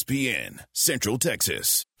 ESPN, Central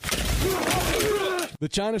Texas. The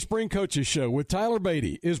China Spring Coaches Show with Tyler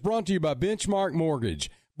Beatty is brought to you by Benchmark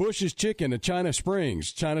Mortgage, Bush's Chicken at China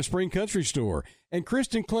Springs, China Spring Country Store, and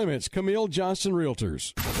Kristen Clements, Camille Johnson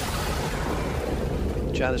Realtors.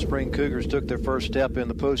 China Spring Cougars took their first step in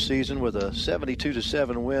the postseason with a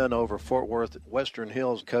 72-7 win over Fort Worth Western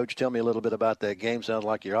Hills. Coach, tell me a little bit about that game. Sounds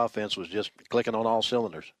like your offense was just clicking on all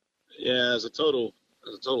cylinders. Yeah, as a total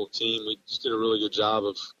team, we just did a really good job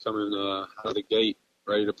of coming out of the gate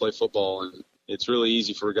ready to play football. And it's really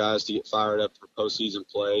easy for guys to get fired up for postseason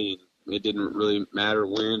play. And it didn't really matter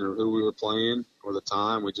when or who we were playing or the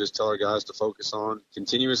time. We just tell our guys to focus on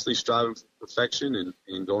continuously striving for perfection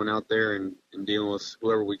and going out there and dealing with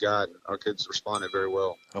whoever we got. Our kids responded very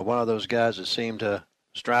well. One of those guys that seemed to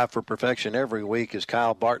strive for perfection every week is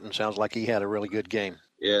Kyle Barton. Sounds like he had a really good game.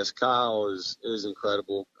 Yes, Kyle is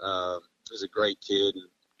incredible. He's a great kid and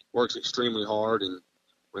works extremely hard. And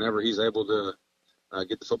whenever he's able to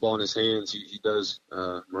get the football in his hands, he does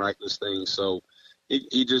miraculous things. So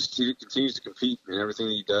he continues to compete in everything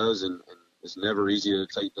that he does, and it's never easy to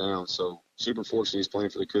take down. So super fortunate he's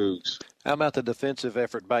playing for the Cougs. How about the defensive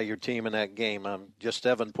effort by your team in that game? Just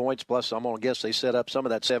 7 points, plus I'm going to guess they set up some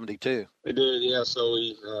of that 72. They did, yeah. So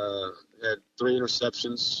we had 3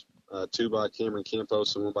 interceptions, 2 by Cameron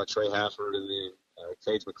Campos and 1 by Trey Hafford, and then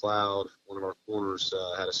Cage McLeod, one of our corners,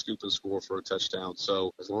 had a scoop and score for a touchdown.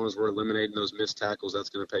 So as long as we're eliminating those missed tackles, that's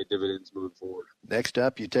going to pay dividends moving forward. Next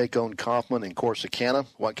up, you take on Kaufman and Corsicana.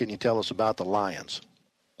 What can you tell us about the Lions?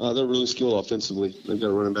 They're really skilled offensively. They've got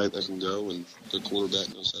a running back that can go, and the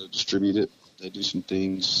quarterback knows how to distribute it. They do some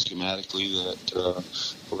things schematically that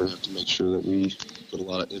we're going to have to make sure that we put a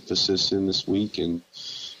lot of emphasis in this week, and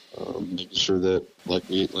making sure that, like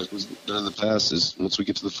we've done in the past, is once we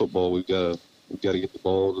get to the football, we've got to get the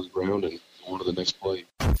ball to the ground and go on to the next play.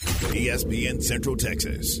 ESPN Central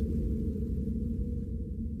Texas.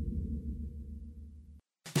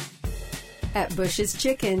 At Bush's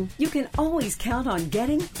Chicken, you can always count on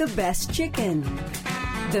getting the best chicken,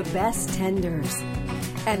 the best tenders,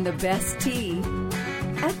 and the best tea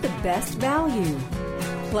at the best value.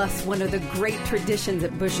 Plus, one of the great traditions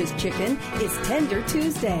at Bush's Chicken is Tender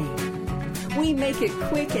Tuesday. We make it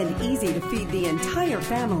quick and easy to feed the entire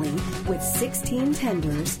family with 16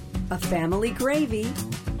 tenders, a family gravy,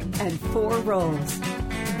 and 4 rolls.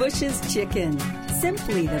 Bush's Chicken,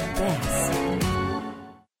 simply the best.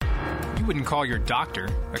 You wouldn't call your doctor,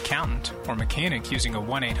 accountant, or mechanic using a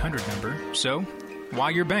 1-800 number, so why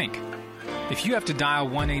your bank? If you have to dial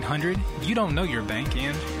 1-800, you don't know your bank,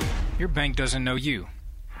 and your bank doesn't know you.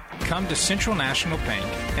 Come to Central National Bank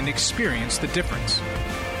and experience the difference.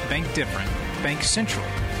 Bank different. Bank Central.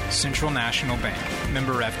 Central National Bank.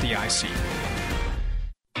 Member FDIC.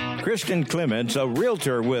 Kristen Clements, a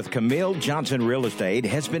realtor with Camille Johnson Real Estate,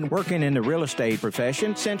 has been working in the real estate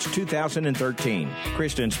profession since 2013.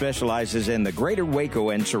 Kristen specializes in the greater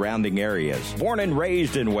Waco and surrounding areas. Born and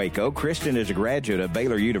raised in Waco, Kristen is a graduate of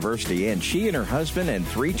Baylor University, and she and her husband and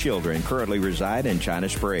 3 children currently reside in China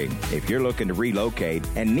Spring. If you're looking to relocate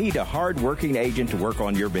and need a hard-working agent to work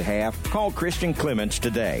on your behalf, call Kristen Clements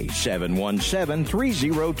today,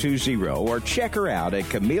 717-3020, or check her out at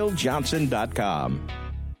CamilleJohnson.com.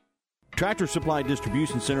 Tractor Supply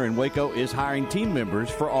Distribution Center in Waco is hiring team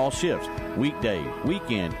members for all shifts, weekday,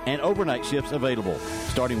 weekend, and overnight shifts available.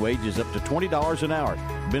 Starting wages up to $20 an hour.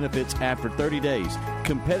 Benefits after 30 days.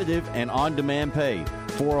 Competitive and on-demand pay.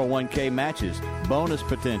 401k matches. Bonus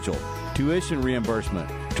potential. Tuition reimbursement.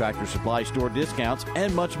 Tractor Supply store discounts,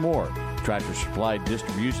 and much more. Tractor Supply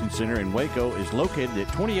Distribution Center in Waco is located at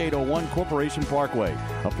 2801 Corporation Parkway.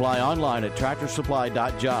 Apply online at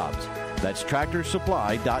tractorsupply.jobs. That's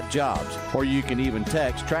tractorsupply.jobs. Or you can even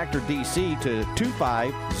text Tractor DC to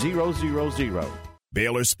 25000.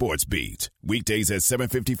 Baylor Sports Beat, weekdays at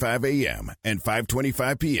 7:55 a.m. and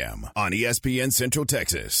 5:25 p.m. on ESPN Central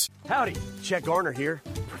Texas. Howdy, Chet Garner here,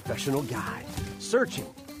 professional guide, searching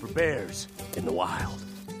for bears in the wild.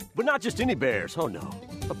 But not just any bears, oh no,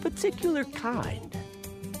 a particular kind.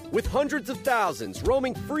 With hundreds of thousands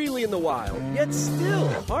roaming freely in the wild, yet still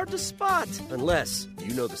hard to spot unless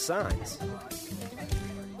you know the signs.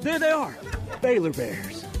 There they are, Baylor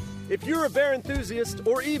Bears. If you're a bear enthusiast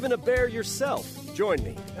or even a bear yourself, join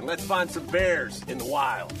me and let's find some bears in the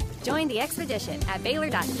wild. Join the expedition at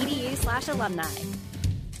Baylor.edu/alumni.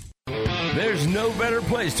 There's no better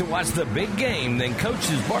place to watch the big game than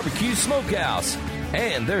Coach's Barbecue Smokehouse.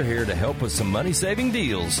 And they're here to help with some money-saving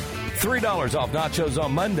deals. $3 off nachos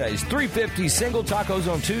on Mondays, $3.50 single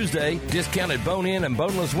tacos on Tuesday, discounted bone-in and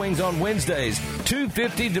boneless wings on Wednesdays,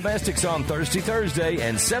 $2.50 domestics on Thursday,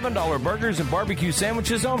 and $7 burgers and barbecue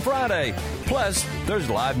sandwiches on Friday. Plus, there's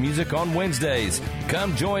live music on Wednesdays.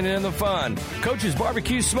 Come join in the fun. Coach's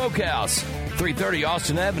Barbecue Smokehouse, 330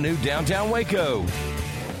 Austin Avenue, downtown Waco.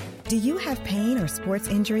 Do you have pain or sports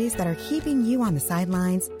injuries that are keeping you on the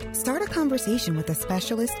sidelines? Start a conversation with a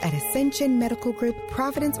specialist at Ascension Medical Group,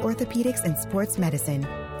 Providence Orthopedics and Sports Medicine.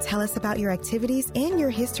 Tell us about your activities and your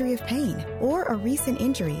history of pain or a recent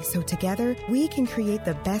injury so together we can create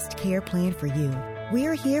the best care plan for you. We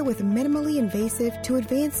are here with minimally invasive to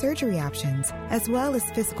advanced surgery options, as well as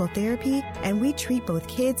physical therapy, and we treat both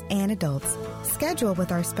kids and adults. Schedule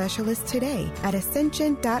with our specialist today at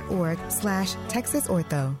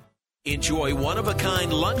ascension.org/TexasOrtho. Enjoy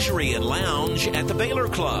one-of-a-kind luxury and lounge at the Baylor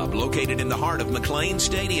Club, located in the heart of McLean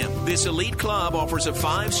Stadium. This elite club offers a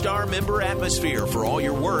 5-star member atmosphere for all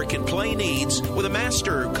your work and play needs with a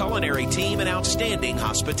master culinary team and outstanding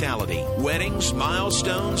hospitality. Weddings,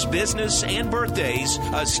 milestones, business, and birthdays.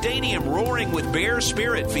 A stadium roaring with Bear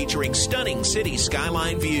spirit featuring stunning city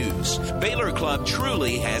skyline views. Baylor Club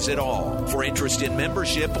truly has it all. For interest in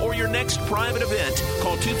membership or your next private event,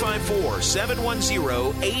 call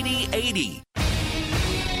 254-710-8080.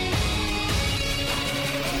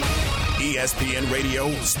 ESPN Radio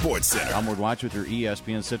Sports Center. I'm Ward Watch with your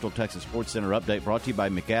ESPN Central Texas Sports Center update, brought to you by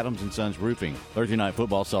McAdams & Sons Roofing. Thursday night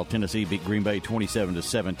football saw Tennessee beat Green Bay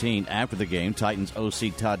 27-17. After the game, Titans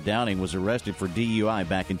OC Todd Downing was arrested for DUI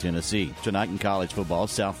back in Tennessee. Tonight in college football,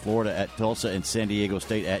 South Florida at Tulsa and San Diego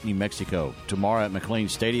State at New Mexico. Tomorrow at McLean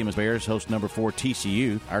Stadium as Bears host number 4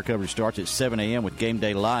 TCU. Our coverage starts at 7 a.m. with Game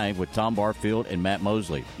Day Live with Tom Barfield and Matt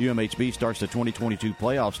Mosley. UMHB starts the 2022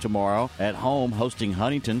 playoffs tomorrow at home hosting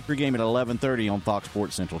Huntington. Pregame at 11:30 on Fox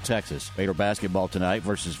Sports Central Texas. Baylor basketball tonight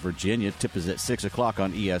versus Virginia. Tip is at 6 o'clock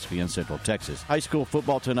on ESPN Central Texas. High school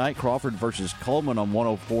football tonight. Crawford versus Coleman on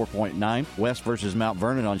 104.9. West versus Mount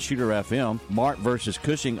Vernon on Shooter FM. Mart versus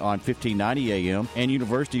Cushing on 1590 AM. And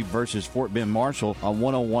University versus Fort Bend Marshall on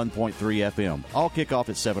 101.3 FM. All kickoff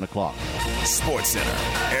at 7 o'clock. Sports Center,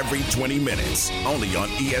 every 20 minutes. Only on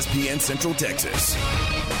ESPN Central Texas.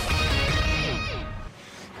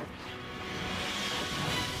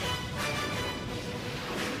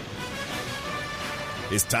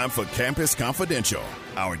 It's time for Campus Confidential,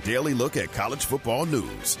 our daily look at college football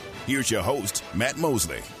news. Here's your host, Matt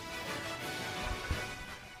Mosley.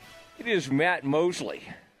 It is Matt Mosley,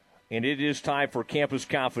 and it is time for Campus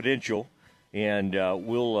Confidential, and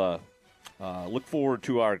we'll look forward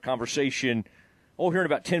to our conversation, here in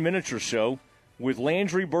about 10 minutes or so, with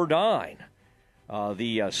Landry Burdine,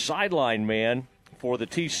 the sideline man for the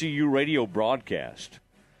TCU radio broadcast.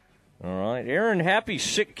 All right, Aaron, happy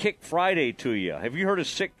Sick Kick Friday to you. Have you heard of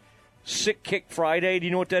Sick Kick Friday? Do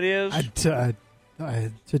you know what that is?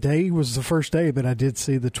 Today was the first day, but I did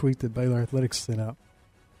see the tweet that Baylor Athletics sent out.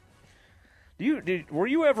 Were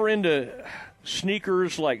you ever into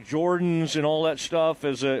sneakers like Jordans and all that stuff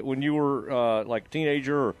when you were like a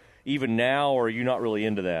teenager, or even now, or are you not really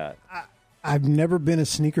into that? I've never been a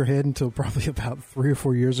sneakerhead until probably about 3 or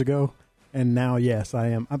 4 years ago, and now, yes, I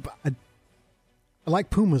am. I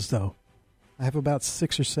like Pumas, though. I have about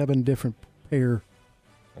 6 or 7 different pair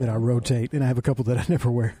that I rotate, and I have a couple that I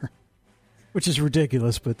never wear, which is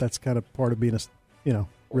ridiculous, but that's kind of part of being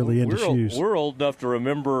really into shoes. We're old enough to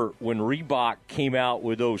remember when Reebok came out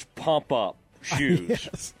with those pump-up shoes.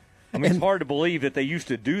 Yes. I mean, it's hard to believe that they used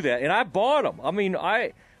to do that, and I bought them. I mean,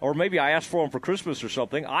 or maybe I asked for them for Christmas or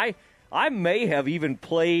something. I may have even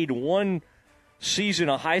played one season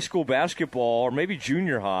of high school basketball, or maybe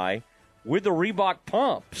junior high, with the Reebok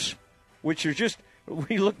pumps, which are just, when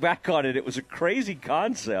you look back on it, it was a crazy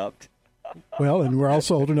concept. Well, and we're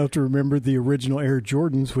also old enough to remember the original Air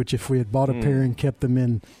Jordans, which if we had bought a pair and kept them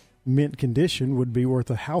in mint condition would be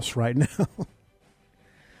worth a house right now.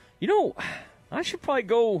 You know, I should probably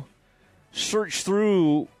go search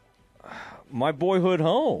through my boyhood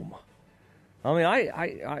home. I mean,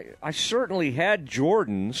 I certainly had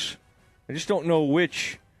Jordans. I just don't know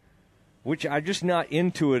which I'm just not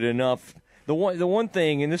into it enough. The one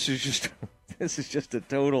thing, and this is just a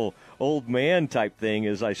total old man type thing,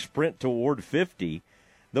 is I sprint toward 50.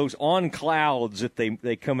 Those on clouds that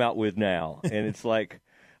they come out with now, and it's like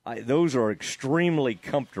those are extremely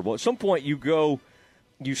comfortable. At some point, you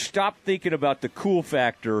stop thinking about the cool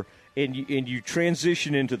factor, and you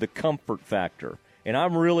transition into the comfort factor. And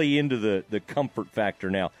I'm really into the comfort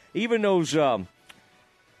factor now. Even those,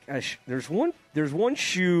 there's one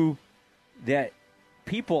shoe that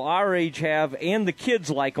people our age have, and the kids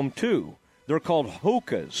like them too. They're called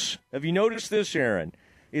hokas. Have you noticed this, Aaron?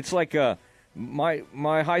 It's like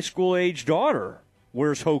my high school age daughter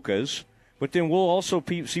wears hokas, but then we'll also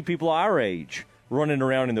see people our age running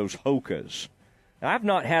around in those hokas. Now, I've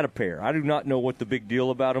not had a pair. I do not know what the big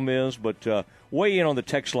deal about them is, but weigh in on the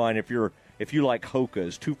text line if you like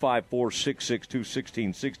hokas,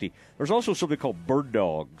 254-662-1660. There's also something called bird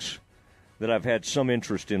dogs that I've had some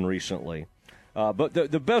interest in recently. But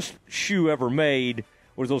the best shoe ever made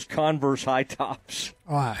was those Converse high tops.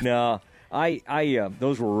 No,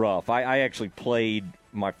 those were rough. I actually played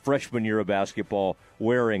my freshman year of basketball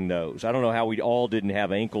wearing those. I don't know how we all didn't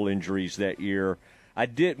have ankle injuries that year. I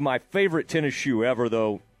did. My favorite tennis shoe ever,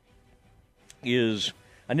 though, is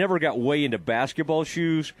I never got way into basketball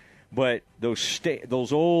shoes, but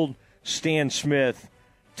those old Stan Smith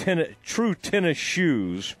true tennis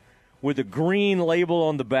shoes with a green label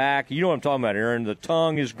on the back. You know what I'm talking about, Aaron. The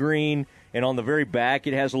tongue is green, and on the very back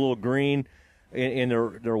it has a little green. And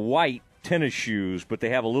they're white tennis shoes, but they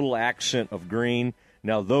have a little accent of green.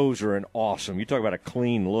 Now, those are an awesome. You talk about a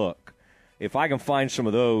clean look. If I can find some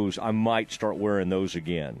of those, I might start wearing those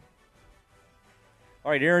again. All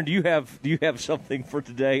right, Aaron, do you have something for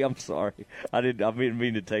today? I'm sorry. I didn't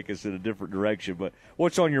mean to take us in a different direction, but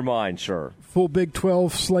what's on your mind, sir? Full Big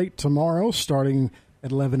 12 slate tomorrow, starting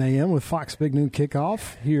at 11 a.m. with Fox Big Noon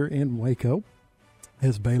kickoff here in Waco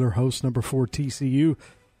as Baylor hosts number 4 TCU.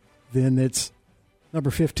 Then it's number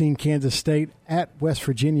 15 Kansas State at West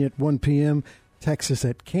Virginia at 1 p.m., Texas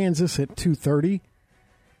at Kansas at 2:30,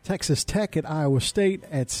 Texas Tech at Iowa State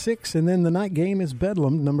at 6, and then the night game is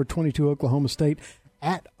Bedlam, number 22 Oklahoma State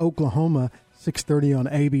at Oklahoma, 6:30 on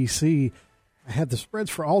ABC. I have the spreads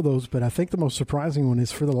for all those, but I think the most surprising one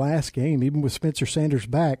is for the last game, even with Spencer Sanders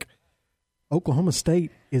back, Oklahoma State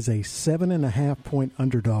is a 7.5-point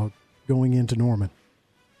underdog going into Norman.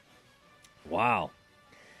 Wow.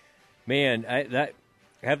 Man,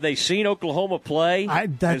 have they seen Oklahoma play?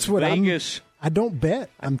 That's what Vegas. I don't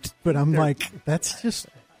bet. But I'm like, that seems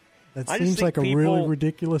like a really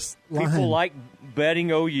ridiculous line. People like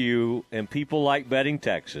betting OU, and people like betting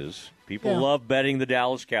Texas. People love betting the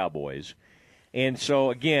Dallas Cowboys. And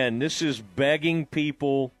so, again, this is begging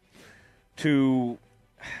people to –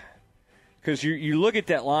 because you look at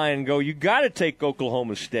that line and go, you got to take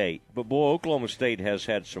Oklahoma State. But, boy, Oklahoma State has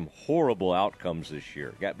had some horrible outcomes this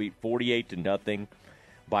year. Got beat 48-0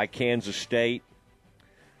 by Kansas State.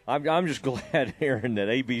 I'm just glad, Aaron, that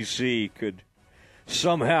ABC could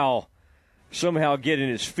somehow get in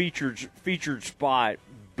its featured spot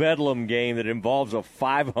Bedlam game that involves a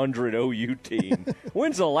 500 OU team.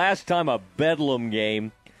 When's the last time a Bedlam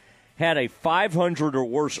game had a 500 or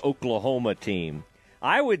worse Oklahoma team?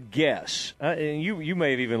 I would guess, and you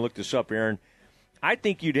may have even looked this up, Aaron. I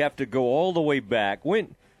think you'd have to go all the way back.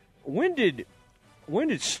 When did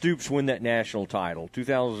Stoops win that national title?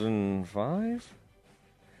 2005?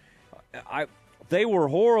 They were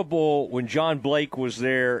horrible when John Blake was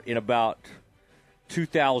there in about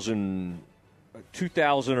 2000 or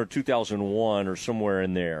 2001 or somewhere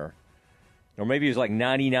in there. Or maybe it was like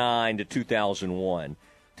 99 to 2001.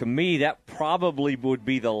 To me, that probably would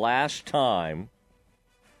be the last time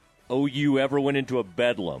OU ever went into a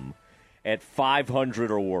Bedlam at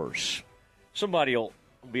 500 or worse. Somebody will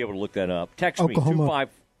be able to look that up. Text Oklahoma, me 25.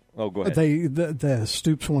 Oh, go ahead. The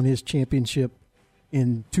Stoops won his championship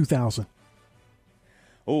in 2000.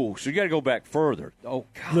 Oh, so you got to go back further. Oh,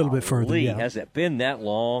 God, a little bit further. Yeah. Has it been that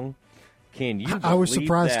long? Can you believe I was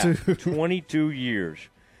surprised that? too. 22 years.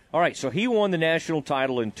 All right, so he won the national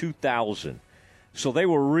title in 2000. So they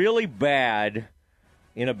were really bad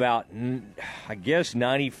in about, I guess,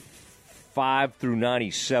 95 through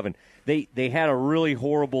 97. They had a really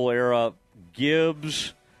horrible era.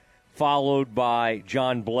 Gibbs followed by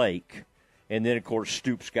John Blake. And then, of course,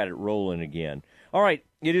 Stoops got it rolling again. All right,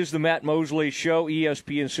 it is the Matt Mosley Show,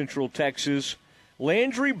 ESPN Central Texas.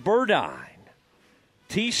 Landry Burdine,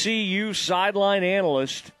 TCU sideline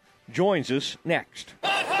analyst, joins us next.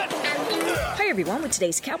 Hi, everyone. With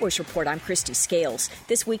today's Cowboys Report, I'm Christy Scales.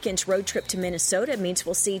 This weekend's road trip to Minnesota means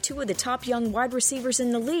we'll see two of the top young wide receivers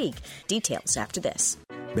in the league. Details after this.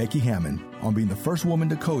 Becky Hammond on being the first woman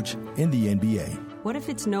to coach in the NBA. What if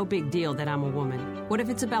it's no big deal that I'm a woman? What if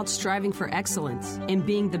it's about striving for excellence and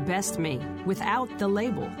being the best me without the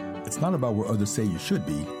label? It's not about where others say you should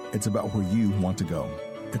be. It's about where you want to go.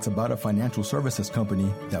 It's about a financial services company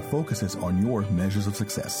that focuses on your measures of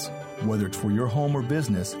success. Whether it's for your home or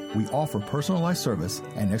business, we offer personalized service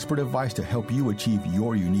and expert advice to help you achieve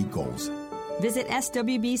your unique goals. Visit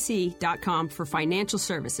swbc.com for financial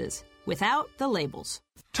services without the labels.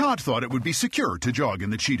 Todd thought it would be secure to jog in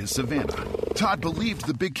the cheetah savanna. Todd believed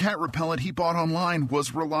the big cat repellent he bought online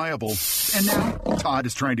was reliable. And now, Todd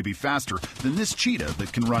is trying to be faster than this cheetah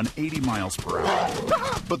that can run 80 miles per hour.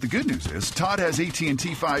 But the good news is, Todd has AT&T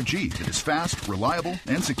 5G that is fast, reliable,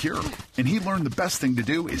 and secure. And he learned the best thing to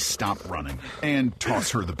do is stop running and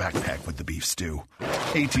toss her the backpack with the beef stew.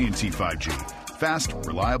 AT&T 5G. Fast,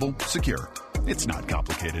 reliable, secure. It's not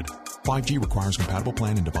complicated. 5G requires compatible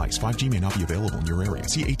plan and device. 5G may not be available in your area.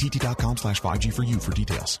 See att.com/5G for you for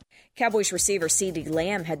details. Cowboys receiver CeeDee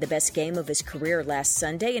Lamb had the best game of his career last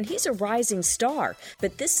Sunday, and he's a rising star.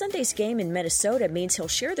 But this Sunday's game in Minnesota means he'll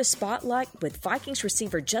share the spotlight with Vikings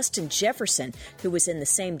receiver Justin Jefferson, who was in the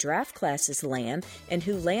same draft class as Lamb, and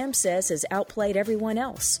who Lamb says has outplayed everyone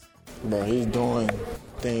else. Bro, he's doing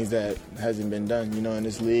things that hasn't been done, in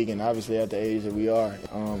this league, and obviously at the age that we are.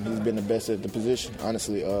 He's been the best at the position,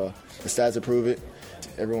 honestly. The stats to prove it.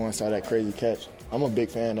 Everyone saw that crazy catch. I'm a big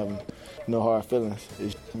fan of him. No hard feelings.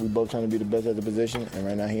 We both trying to be the best at the position, and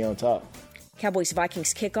right now he on top.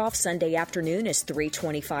 Cowboys-Vikings kickoff Sunday afternoon is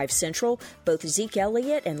 3:25 Central. Both Zeke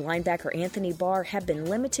Elliott and linebacker Anthony Barr have been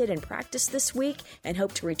limited in practice this week and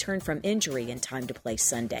hope to return from injury in time to play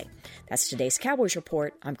Sunday. That's today's Cowboys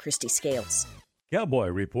Report. I'm Christy Scales. Cowboy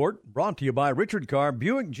Report brought to you by Richard Carr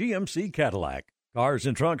Buick GMC Cadillac. Cars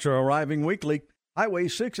and trucks are arriving weekly. Highway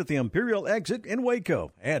 6 at the Imperial exit in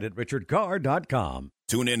Waco and at richardcarr.com.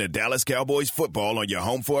 Tune in to Dallas Cowboys football on your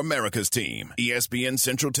home for America's team, ESPN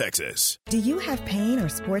Central Texas. Do you have pain or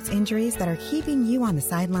sports injuries that are keeping you on the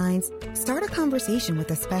sidelines? Start a conversation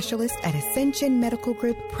with a specialist at Ascension Medical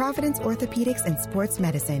Group, Providence Orthopedics and Sports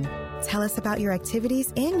Medicine. Tell us about your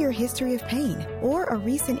activities and your history of pain or a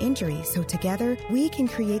recent injury so together we can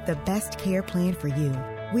create the best care plan for you.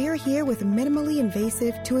 We're here with minimally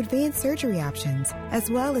invasive to advanced surgery options, as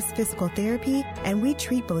well as physical therapy, and we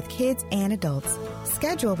treat both kids and adults.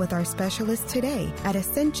 Schedule with our specialist today at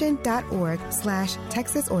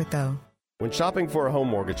ascension.org/TexasOrtho. When shopping for a home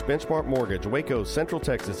mortgage, Benchmark Mortgage, Waco, Central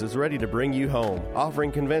Texas is ready to bring you home,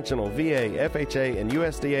 offering conventional VA, FHA, and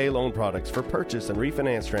USDA loan products for purchase and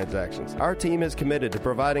refinance transactions. Our team is committed to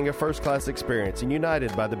providing a first-class experience and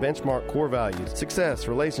united by the Benchmark core values: success,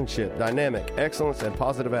 relationship, dynamic, excellence, and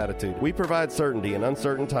positive attitude. We provide certainty in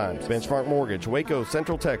uncertain times. Benchmark Mortgage, Waco,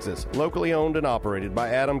 Central Texas, locally owned and operated by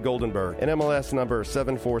Adam Goldenberg, NMLS number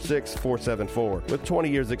 746474, with 20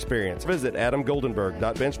 years experience. Visit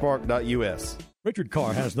adamgoldenberg.benchmark.us. Richard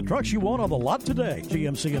Carr has the trucks you want on the lot today.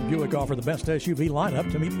 GMC and Buick offer the best SUV lineup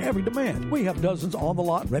to meet every demand. We have dozens on the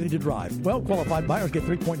lot ready to drive. Well-qualified buyers get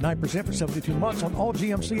 3.9% for 72 months on all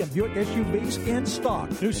GMC and Buick SUVs in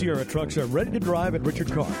stock. New Sierra trucks are ready to drive at Richard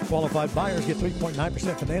Carr. Qualified buyers get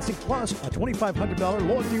 3.9% financing plus a $2,500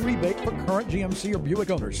 loyalty rebate for current GMC or Buick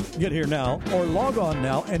owners. Get here now or log on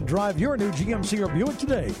now and drive your new GMC or Buick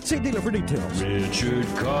today. See dealer for details. Richard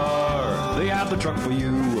Carr, they have the truck for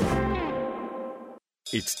you.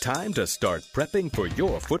 It's time to start prepping for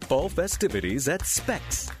your football festivities at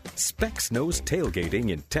Specs. Specs knows tailgating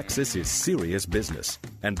in Texas is serious business,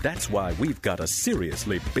 and that's why we've got a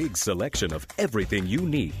seriously big selection of everything you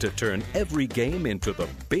need to turn every game into the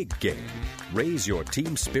big game. Raise your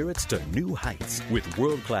team spirits to new heights with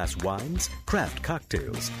world-class wines, craft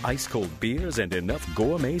cocktails, ice-cold beers, and enough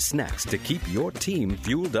gourmet snacks to keep your team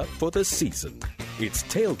fueled up for the season. It's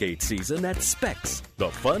tailgate season at Specs. The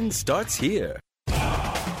fun starts here.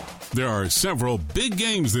 There are several big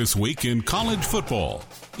games this week in college football,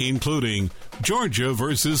 including Georgia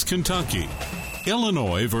versus Kentucky,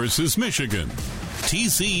 Illinois versus Michigan,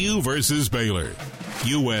 TCU versus Baylor,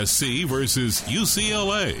 USC versus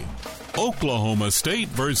UCLA, Oklahoma State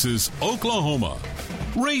versus Oklahoma.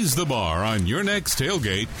 Raise the bar on your next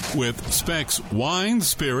tailgate with Specs wine,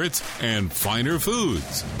 spirits, and finer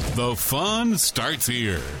foods. The fun starts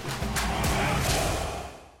here.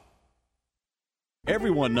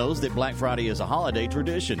 Everyone knows that Black Friday is a holiday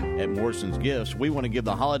tradition. At Morrison's Gifts, we want to give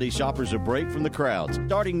the holiday shoppers a break from the crowds.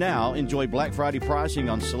 Starting now, enjoy Black Friday pricing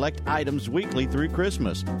on select items weekly through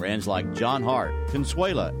Christmas. Brands like John Hart,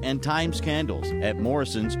 Consuela, and Times Candles. At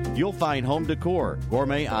Morrison's, you'll find home decor,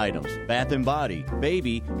 gourmet items, bath and body,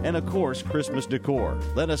 baby, and of course, Christmas decor.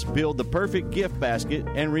 Let us build the perfect gift basket,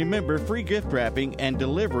 and remember, free gift wrapping and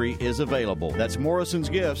delivery is available. That's Morrison's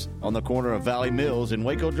Gifts on the corner of Valley Mills and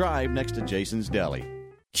Waco Drive next to Jason's Deli.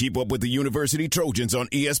 Keep up with the University Trojans on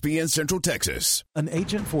ESPN Central Texas. An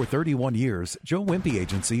agent for 31 years, Joe Wimpy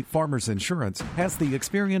Agency, Farmers Insurance, has the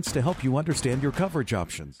experience to help you understand your coverage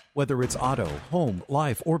options, whether it's auto, home,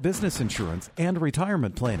 life, or business insurance, and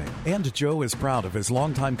retirement planning. And Joe is proud of his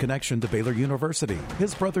longtime connection to Baylor University.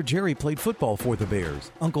 His brother Jerry played football for the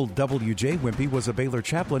Bears. Uncle W.J. Wimpy was a Baylor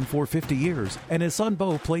chaplain for 50 years, and his son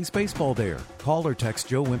Bo plays baseball there. Call or text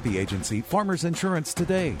Joe Wimpy Agency, Farmers Insurance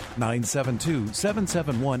today,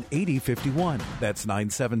 972-771-8051. That's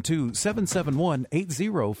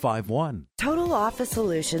 972-771-8051. Total Office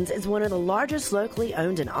Solutions is one of the largest locally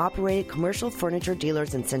owned and operated commercial furniture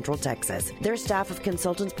dealers in Central Texas. Their staff of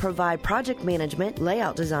consultants provide project management,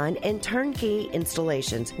 layout design, and turnkey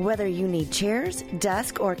installations. Whether you need chairs,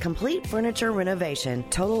 desk, or complete furniture renovation,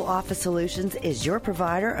 Total Office Solutions is your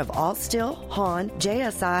provider of all steel, Hahn,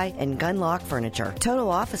 JSI, and Gunlock furniture. Total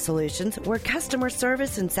Office Solutions, where customer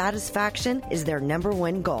service and satisfaction is their number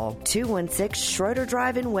one goal. 216 Schroeder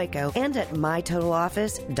Drive in Waco and at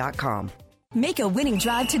mytotaloffice.com. Make a winning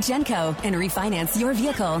drive to Genco and refinance your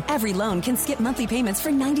vehicle. Every loan can skip monthly payments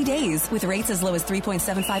for 90 days with rates as low as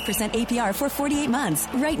 3.75% APR for 48 months.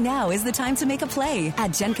 Right now is the time to make a play.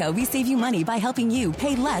 At Genco, we save you money by helping you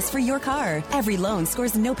pay less for your car. Every loan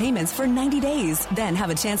scores no payments for 90 days. Then have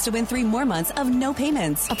a chance to win 3 more months of no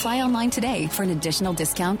payments. Apply online today for an additional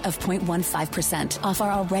discount of 0.15% off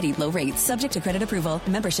our already low rates. Subject to credit approval,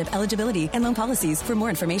 membership eligibility, and loan policies. For more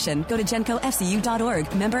information, go to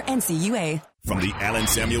GencoFCU.org. Member NCUA. From the Allen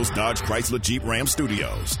Samuels Dodge Chrysler Jeep Ram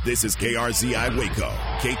Studios, this is KRZI Waco,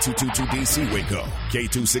 K222DC Waco,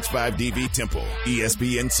 K265DV Temple,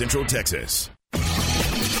 ESPN Central Texas.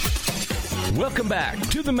 Welcome back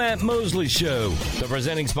to the Matt Mosley Show. The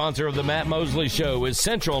presenting sponsor of the Matt Mosley Show is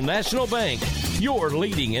Central National Bank, your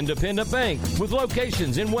leading independent bank with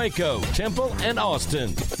locations in Waco, Temple, and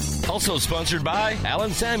Austin. Also sponsored by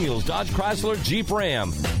Allen Samuels Dodge Chrysler Jeep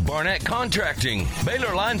Ram, Barnett Contracting,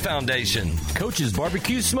 Baylor Line Foundation, Coach's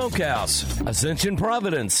Barbecue Smokehouse, Ascension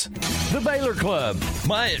Providence, the Baylor Club,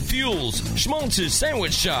 Myatt Fuels, Schmaltz's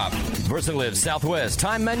Sandwich Shop, VersaLive Southwest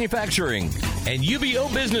Time Manufacturing, and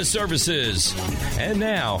UBO Business Services. And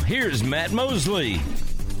now, here's Matt Mosley.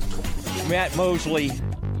 Matt Mosley,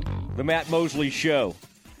 the Matt Mosley Show.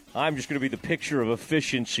 I'm just going to be the picture of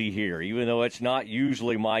efficiency here, even though it's not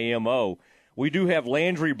usually my MO. We do have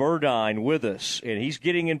Landry Burdine with us, and he's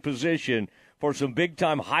getting in position for some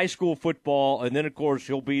big-time high school football, and then, of course,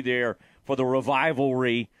 he'll be there for the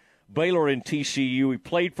rivalry, Baylor and TCU. He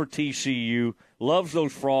played for TCU, loves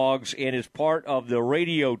those Frogs, and is part of the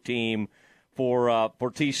radio team for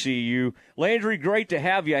TCU. Landry, great to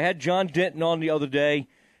have you. I had John Denton on the other day,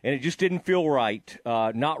 and it just didn't feel right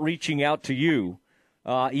not reaching out to you.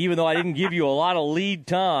 Even though I didn't give you a lot of lead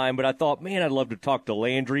time, but I thought, man, I'd love to talk to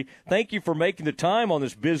Landry. Thank you for making the time on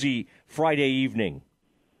this busy Friday evening.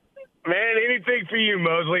 Man, anything for you,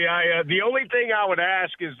 Mosley. The only thing I would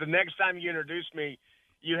ask is the next time you introduce me,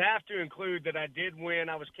 you have to include that I did win.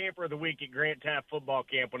 I was camper of the week at Grant Taft football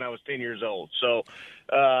camp when I was 10 years old. So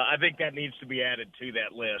I think that needs to be added to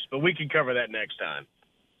that list. But we can cover that next time.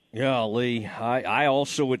 Yeah, Lee. I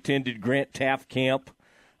also attended Grant Taft camp.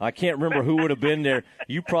 I can't remember who would have been there.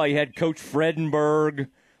 You probably had Coach Fredenberg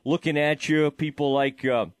looking at you, people like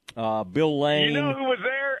Bill Lane. You know who was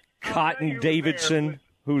there? Cotton Davidson.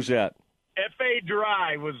 Who's that? F.A.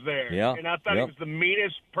 Dry was there. Yeah. And I thought he was the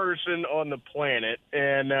meanest person on the planet.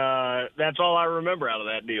 And that's all I remember out of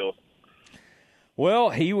that deal. Well,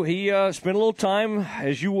 he spent a little time,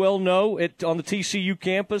 as you well know, on the TCU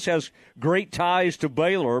campus, has great ties to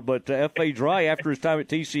Baylor, but F.A. Dry, after his time at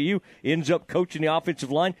TCU, ends up coaching the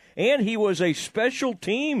offensive line, and he was a special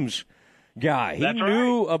teams guy.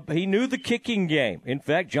 He knew the kicking game. In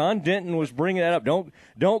fact, John Denton was bringing that up. Don't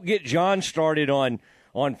get John started on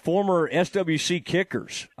former SWC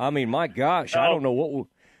kickers. I mean, my gosh, I don't know what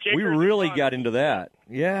we really got into that.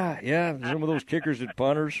 Yeah, some of those kickers and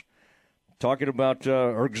punters. Talking about,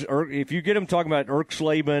 if you get them talking about Irk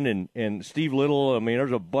Slavin and Steve Little, I mean,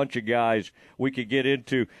 there's a bunch of guys we could get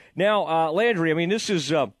into. Now, Landry, I mean, this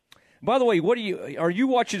is, by the way, are you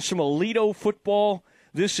watching some Alito football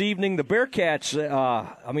this evening? The Bearcats,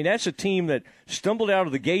 I mean, that's a team that stumbled out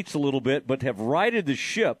of the gates a little bit, but have righted the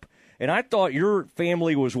ship. And I thought your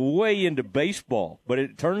family was way into baseball, but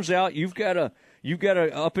it turns out you've got a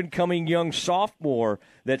up-and-coming young sophomore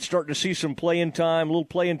that's starting to see some playing time, a little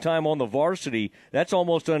playing time on the varsity. That's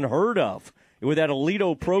almost unheard of with that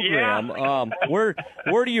Alito program. Yeah. Where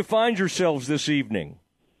do you find yourselves this evening?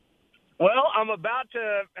 Well, I'm about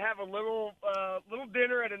to have a little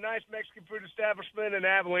dinner at a nice Mexican food establishment in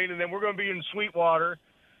Abilene, and then we're going to be in Sweetwater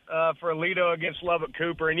for Alito against Lubbock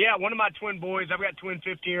Cooper. And, yeah, one of my twin boys, I've got twin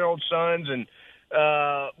 15-year-old sons, and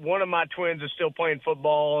one of my twins is still playing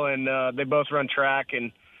football, and they both run track.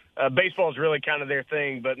 And baseball is really kind of their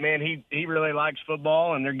thing. But, man, he really likes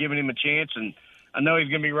football, and they're giving him a chance. And I know he's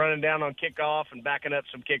going to be running down on kickoff and backing up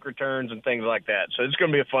some kick returns and things like that. So it's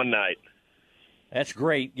going to be a fun night. That's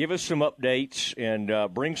great. Give us some updates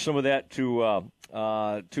and bring some of that to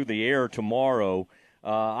the air tomorrow.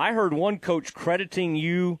 I heard one coach crediting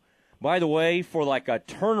you, by the way, for like a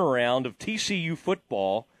turnaround of TCU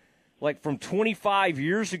football, like from 25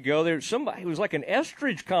 years ago. There was somebody, it was like an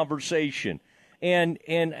Estridge conversation, and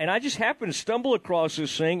I just happened to stumble across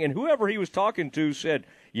this thing, and whoever he was talking to said,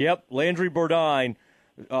 "Yep, Landry Burdine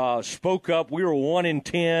spoke up. We were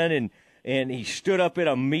 1-10, and he stood up at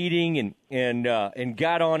a meeting and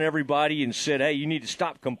got on everybody and said, 'Hey, you need to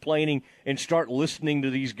stop complaining and start listening to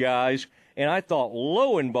these guys.'" And I thought,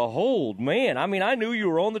 lo and behold, man, I mean, I knew you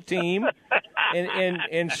were on the team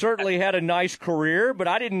and certainly had a nice career, but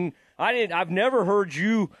I've never heard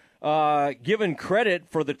you given credit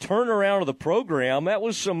for the turnaround of the program. That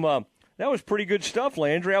was pretty good stuff,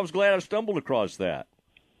 Landry. I was glad I stumbled across that.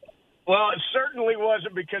 Well, it certainly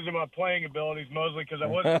wasn't because of my playing abilities, Mosley, because I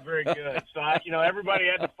wasn't very good. So, everybody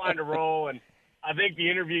had to find a role, and I think the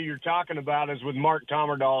interview you're talking about is with Mark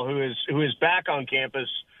Tomerdahl, who is back on campus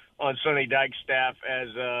on Sonny Dykes' staff as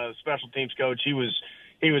a special teams coach. He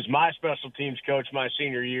was my special teams coach my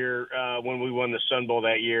senior year when we won the Sun Bowl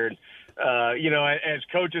that year. And, as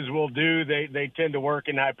coaches will do, they tend to work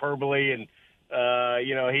in hyperbole, and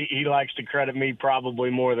he likes to credit me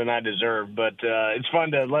probably more than I deserve. But it's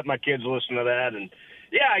fun to let my kids listen to that. And,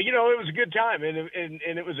 yeah, it was a good time, and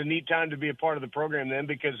it was a neat time to be a part of the program then,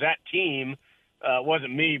 because that team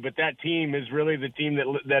wasn't me, but that team is really the team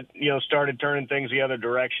that started turning things the other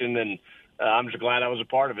direction, and I'm just glad I was a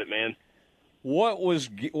part of it, man. What was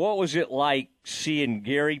it like seeing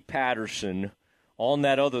Gary Patterson on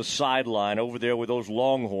that other sideline over there with those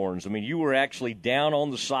Longhorns? I mean, you were actually down on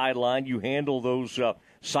the sideline. You handle those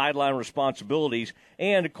sideline responsibilities.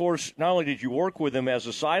 And, of course, not only did you work with him as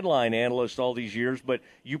a sideline analyst all these years, but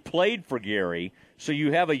you played for Gary, so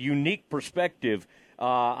you have a unique perspective.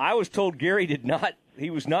 I was told Gary he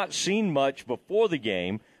was not seen much before the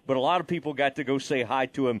game, but a lot of people got to go say hi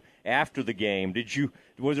to him after the game.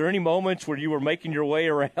 Was there any moments where you were making your way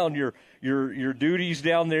around your duties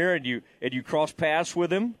down there and you crossed paths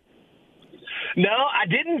with him? No, I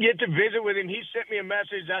didn't get to visit with him. He sent me a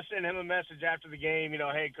message. I sent him a message after the game,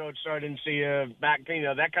 "Hey, Coach, sorry I didn't see you back,"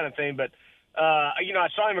 that kind of thing. But, I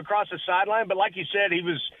saw him across the sideline. But like you said, he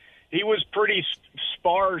was pretty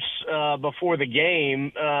sparse before the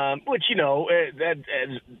game, which,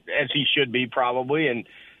 as he should be probably, and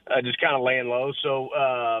just kind of laying low. So,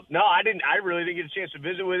 no, I really didn't get a chance to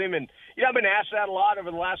visit with him. And, I've been asked that a lot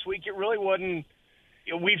over the last week. It really wasn't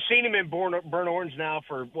we've seen him in burnt orange now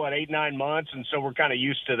for, 8-9 months, and so we're kind of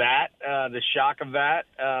used to that, the shock of that.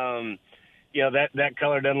 That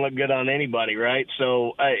color doesn't look good on anybody, right?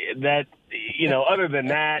 So other than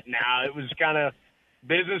that, now it was kind of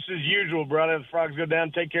business as usual, brother. The Frogs go down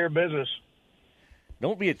and take care of business.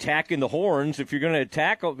 Don't be attacking the Horns. If you're going to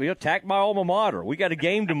attack my alma mater. We got a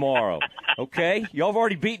game tomorrow, okay? Y'all have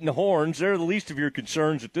already beaten the Horns. They're the least of your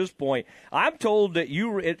concerns at this point. I'm told that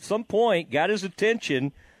you, at some point, got his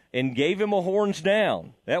attention and gave him a horns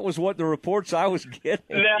down. That was what the reports I was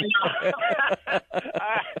getting. I've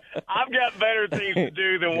got better things to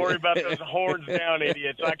do than worry about those horns down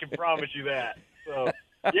idiots. I can promise you that. So,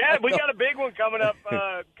 yeah, we got a big one coming up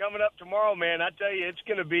tomorrow, man. I tell you, it's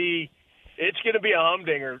going to be a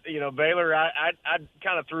humdinger. Baylor, I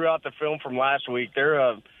kind of threw out the film from last week.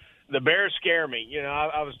 The Bears scare me.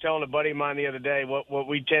 I was telling a buddy of mine the other day, what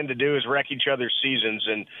we tend to do is wreck each other's seasons,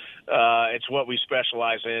 and it's what we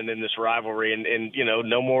specialize in this rivalry. And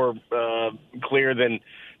no more clear than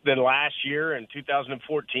last year in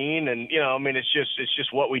 2014. And it's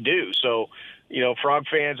just what we do. So Frog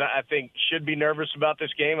fans, I think, should be nervous about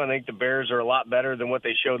this game. I think the Bears are a lot better than what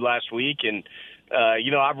they showed last week, and as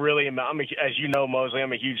you know, Mosley,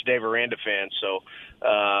 I'm a huge Dave Aranda fan. So,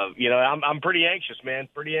 I'm pretty anxious, man.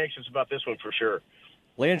 Pretty anxious about this one for sure.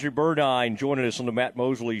 Landry Burdine joining us on the Matt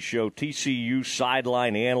Mosley Show, TCU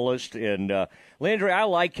sideline analyst. And, Landry, I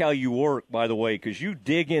like how you work, by the way, because you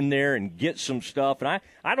dig in there and get some stuff. And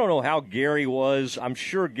I don't know how Gary was. I'm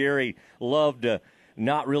sure Gary loved to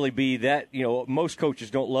not really be that, most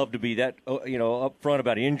coaches don't love to be that, upfront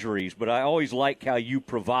about injuries. But I always like how you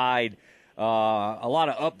provide a lot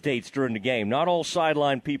of updates during the game. Not all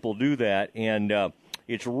sideline people do that, and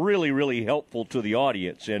it's really, really helpful to the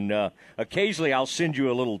audience. And occasionally I'll send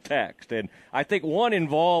you a little text. And I think one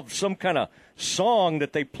involved some kind of song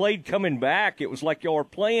that they played coming back. It was like y'all were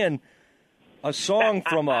playing a song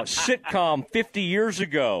from a sitcom 50 years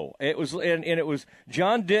ago. It was, and it was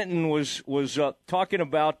John Denton was talking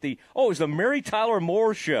about it was the Mary Tyler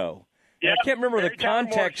Moore Show. Yeah, I can't remember the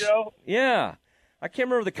context. Yeah, I can't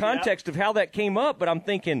remember the context of how that came up, but I'm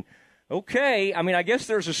thinking, okay, I mean, I guess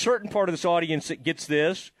there's a certain part of this audience that gets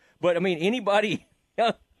this, but I mean, anybody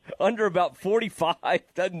under about 45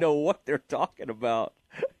 doesn't know what they're talking about.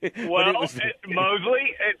 Well,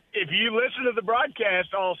 Mosley, if you listen to the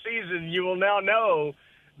broadcast all season, you will now know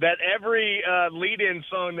that every lead-in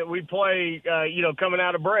song that we play, coming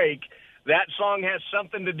out of break, that song has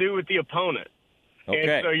something to do with the opponent.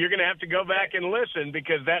 Okay. And so you're going to have to go back and listen,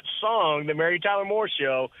 because that song, the Mary Tyler Moore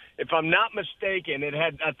Show, if I'm not mistaken,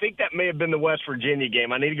 I think that may have been the West Virginia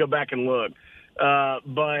game. I need to go back and look.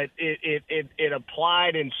 But it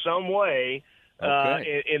applied in some way.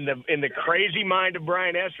 Okay. In the crazy mind of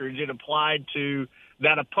Brian Estridge, it applied to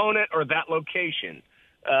that opponent or that location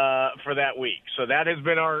for that week. So that has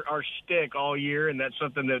been our shtick all year, and that's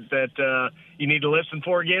something that you need to listen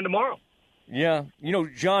for again tomorrow. Yeah,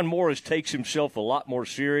 John Morris takes himself a lot more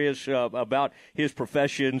serious about his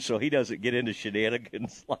profession, so he doesn't get into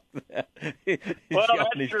shenanigans like that. Well,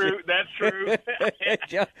 that's true. That's true.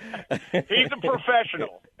 He's a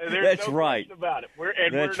professional. There's that's no right. question about it. We're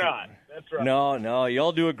not. That's right. No,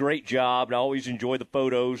 y'all do a great job, and I always enjoy the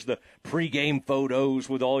photos, the pregame photos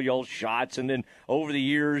with all y'all shots, and then over the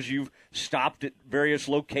years you've stopped at various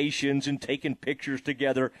locations and taken pictures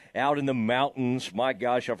together out in the mountains. My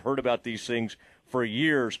gosh, I've heard about these things for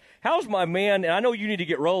years. How's my man? And I know you need to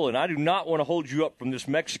get rolling. I do not want to hold you up from this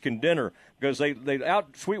Mexican dinner, because they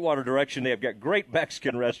out Sweetwater direction, they have got great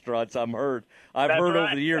Mexican restaurants. I've heard right.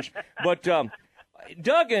 Over the years, but.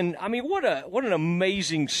 Duggan, I mean, what an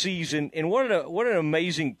amazing season, and what an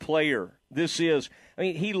amazing player this is. I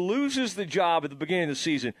mean, he loses the job at the beginning of the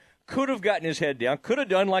season, could have gotten his head down, could have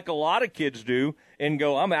done like a lot of kids do and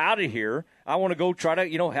go, I'm out of here. I want to go try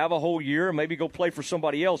to, have a whole year and maybe go play for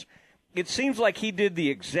somebody else. It seems like he did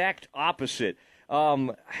the exact opposite.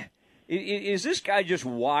 Is this guy just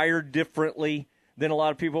wired differently than a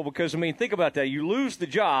lot of people? Because, I mean, think about that. You lose the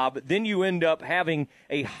job, then you end up having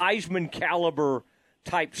a Heisman caliber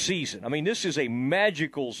type season. I mean, this is a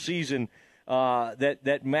magical season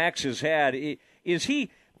that Max has had. Is he?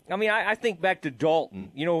 I mean, I think back to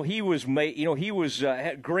Dalton. He was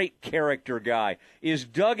a great character guy. Is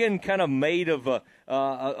Duggan kind of made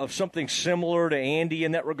of something similar to Andy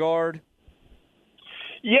in that regard?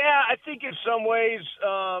 Yeah, I think in some ways.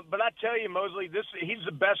 But I tell you, Mosley, he's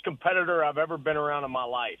the best competitor I've ever been around in my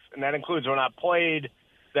life, and that includes when I played.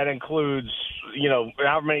 That includes,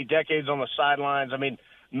 however many decades on the sidelines. I mean,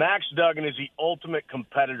 Max Duggan is the ultimate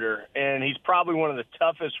competitor, and he's probably one of the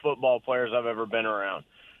toughest football players I've ever been around.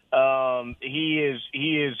 He is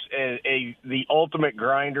the ultimate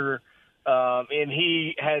grinder, and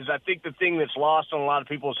he has. I think the thing that's lost on a lot of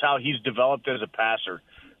people is how he's developed as a passer.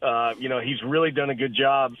 He's really done a good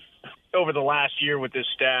job over the last year with his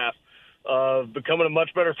staff of becoming a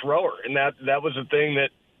much better thrower, and that was the thing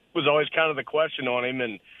that was always kind of the question on him,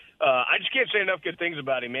 and I just can't say enough good things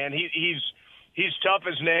about him, man. He's tough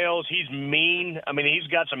as nails. He's mean. I mean, he's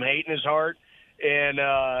got some hate in his heart,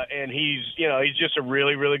 and he's just a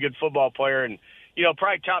really, really good football player, and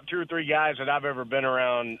probably top 2 or 3 guys that I've ever been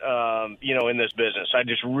around, in this business. I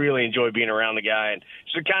just really enjoy being around the guy, and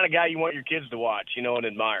it's the kind of guy you want your kids to watch, and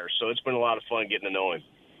admire. So it's been a lot of fun getting to know him.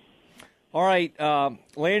 All right,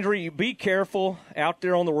 Landry, be careful out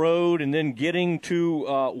there on the road and then getting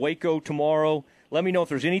to Waco tomorrow. Let me know if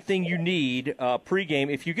there's anything you need pregame.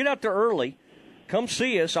 If you get out there early, come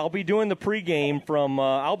see us. I'll be doing the pregame from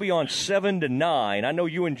I'll be on 7 to 9. I know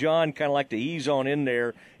you and John kind of like to ease on in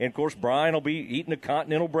there. And, of course, Brian will be eating a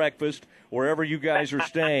continental breakfast wherever you guys are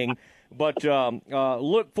staying. But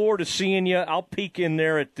look forward to seeing you. I'll peek in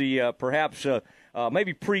there at the perhaps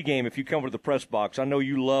maybe pregame if you come to the press box. I know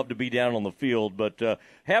you love to be down on the field, but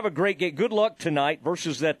have a great game. Good luck tonight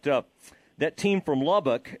versus that team from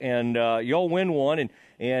Lubbock, and y'all win one.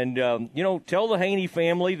 And tell the Haney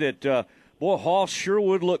family that boy, Hoss sure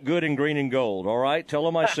would look good in green and gold. All right, tell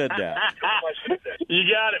them I said that. You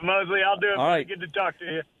got it, Mosley. I'll do it. All right. Good to talk to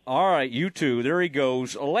you. All right, you too. There he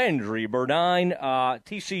goes, Landry Burdine,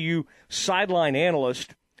 TCU sideline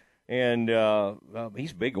analyst. And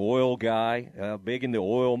he's a big oil guy, big in the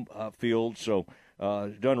oil field, so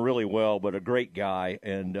done really well, but a great guy,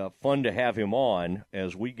 and fun to have him on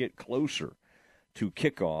as we get closer to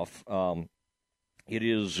kickoff. It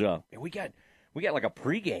is we got like a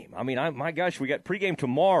pregame. I mean, my gosh, we got pregame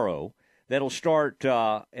tomorrow that'll start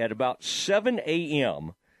at about 7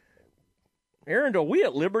 a.m. Aaron, are we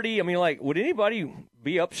at liberty? I mean, like, would anybody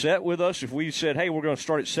be upset with us if we said, hey, we're going to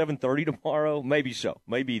start at 7:30 tomorrow? Maybe so.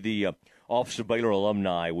 Maybe the Office of Baylor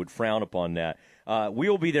Alumni would frown upon that.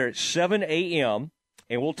 We'll be there at 7 a.m.,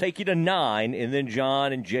 and we'll take you to 9, and then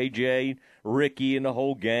John and JJ, Ricky, and the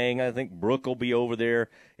whole gang. I think Brooke will be over there.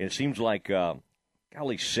 And it seems like,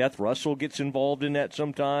 golly, Seth Russell gets involved in that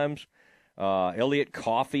sometimes. Elliot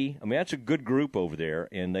Coffey. I mean, that's a good group over there,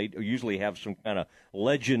 and they usually have some kind of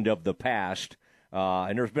legend of the past.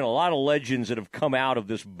 And there's been a lot of legends that have come out of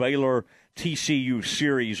this Baylor TCU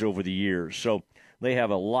series over the years. So they have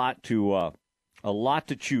a lot to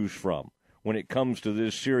choose from when it comes to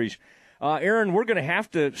this series. Aaron, we're going to have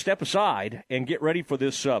to step aside and get ready for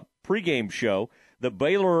this pregame show. The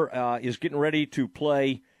Baylor is getting ready to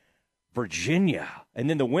play Virginia. And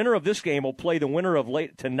then the winner of this game will play the winner of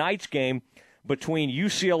tonight's game between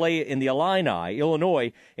UCLA and the Illini,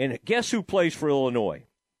 Illinois. And guess who plays for Illinois?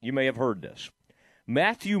 You may have heard this.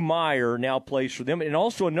 Matthew Meyer now plays for them. And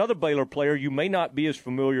also another Baylor player you may not be as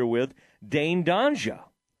familiar with, Dane Donja.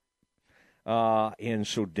 And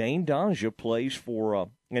so Dane Donja plays for,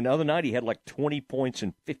 and the other night he had like 20 points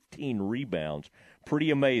and 15 rebounds.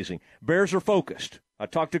 Pretty amazing. Bears are focused. I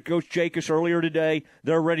talked to Coach Jacobs earlier today.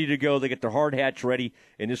 They're ready to go. They get their hard hats ready,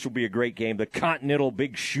 and this will be a great game. The Continental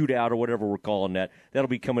Big Shootout or whatever we're calling that, that'll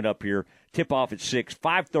be coming up here. Tip-off at 6,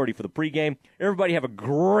 5:30 for the pregame. Everybody have a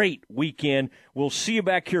great weekend. We'll see you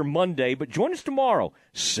back here Monday, but join us tomorrow,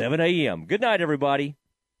 7 a.m. Good night, everybody.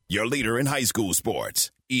 Your leader in high school sports,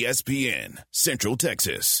 ESPN, Central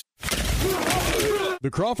Texas. The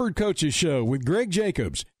Crawford Coaches Show with Greg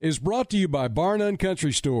Jacobs is brought to you by Bar None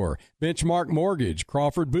Country Store, Benchmark Mortgage,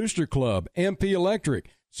 Crawford Booster Club, MP Electric,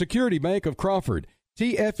 Security Bank of Crawford,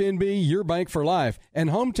 TFNB, Your Bank for Life, and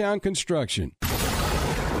Hometown Construction.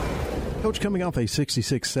 Coach, coming off a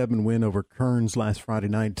 66-7 win over Kearns last Friday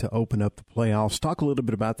night to open up the playoffs, talk a little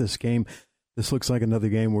bit about this game. This looks like another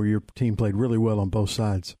game where your team played really well on both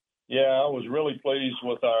sides. Yeah, I was really pleased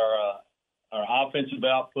with our offensive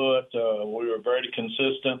output. We were very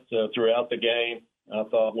consistent throughout the game. I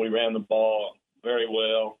thought we ran the ball very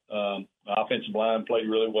well. The offensive line played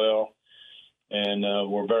really well, and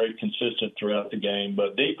we're very consistent throughout the game.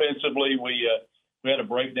 But defensively, we had a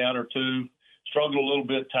breakdown or two. Struggled a little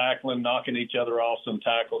bit tackling, knocking each other off some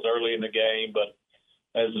tackles early in the game. But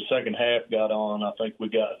as the second half got on, I think we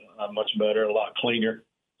got much better, a lot cleaner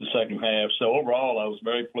the second half. So overall, I was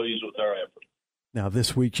very pleased with our effort. Now,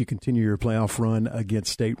 this week you continue your playoff run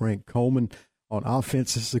against state-ranked Coleman. On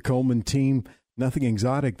offense, this is a Coleman team. Nothing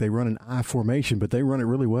exotic. They run an I formation, but they run it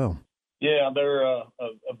really well. Yeah, they're a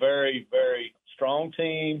very, very strong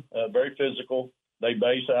team, very physical. They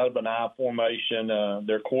base out of an I formation.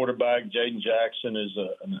 Their quarterback, Jaden Jackson, is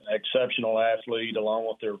an exceptional athlete, along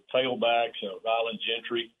with their tailbacks, Rylan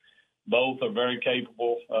Gentry. Both are very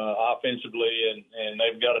capable offensively, and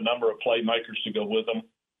they've got a number of playmakers to go with them.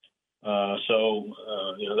 So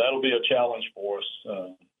that'll be a challenge for us,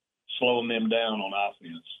 slowing them down on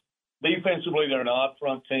offense. Defensively, they're an odd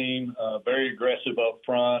front team, very aggressive up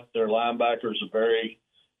front. Their linebackers are very,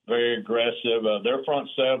 very aggressive. Their front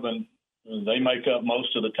seven, they make up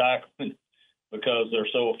most of the tackling because they're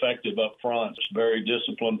so effective up front. It's a very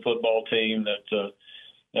disciplined football team that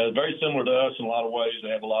is very similar to us in a lot of ways. They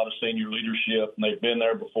have a lot of senior leadership, and they've been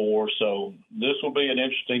there before. So this will be an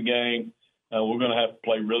interesting game. We're going to have to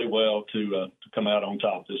play really well to come out on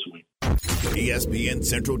top this week. ESPN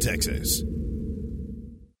Central Texas.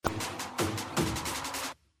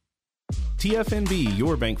 TFNB,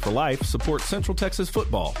 your bank for life, supports Central Texas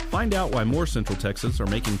football. Find out why more Central Texas are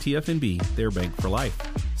making TFNB their bank for life.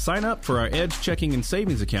 Sign up for our Edge checking and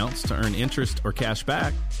savings accounts to earn interest or cash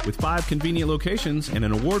back. With 5 convenient locations and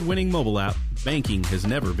an award-winning mobile app, banking has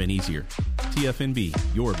never been easier.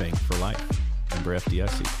 TFNB, your bank for life. Member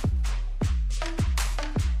FDIC.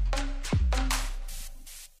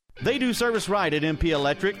 They do service right at MP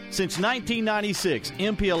Electric. Since 1996,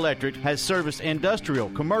 MP Electric has serviced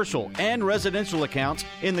industrial, commercial, and residential accounts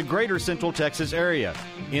in the greater Central Texas area.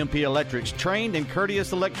 MP Electric's trained and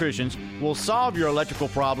courteous electricians will solve your electrical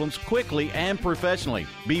problems quickly and professionally.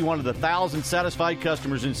 Be one of the 1,000 satisfied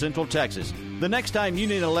customers in Central Texas. The next time you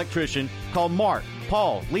need an electrician, call Mark,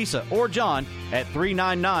 Paul, Lisa, or John at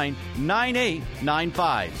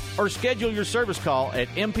 399-9895 or schedule your service call at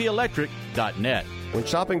mpelectric.net. When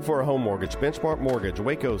shopping for a home mortgage, Benchmark Mortgage,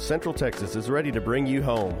 Waco, Central Texas is ready to bring you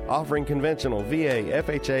home, offering conventional VA,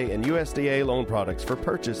 FHA, and USDA loan products for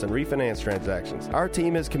purchase and refinance transactions. Our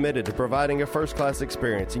team is committed to providing a first-class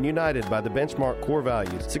experience and united by the Benchmark core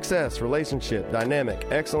values: success, relationship, dynamic,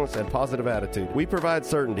 excellence, and positive attitude. We provide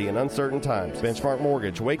certainty in uncertain times. Benchmark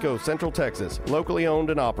Mortgage, Waco, Central Texas, locally owned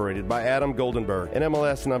and operated by Adam Goldenberg,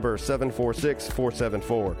 NMLS number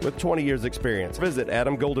 746474, with 20 years experience. Visit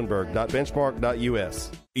adamgoldenberg.benchmark.us.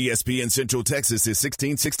 ESPN Central Texas is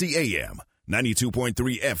 1660 AM,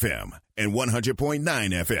 92.3 FM, and 100.9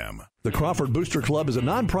 FM. The Crawford Booster Club is a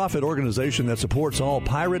nonprofit organization that supports all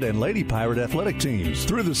Pirate and Lady Pirate athletic teams.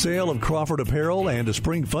 Through the sale of Crawford apparel and a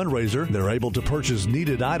spring fundraiser, they're able to purchase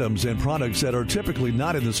needed items and products that are typically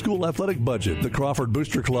not in the school athletic budget. The Crawford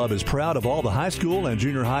Booster Club is proud of all the high school and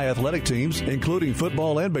junior high athletic teams, including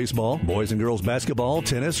football and baseball, boys and girls basketball,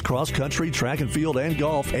 tennis, cross country, track and field, and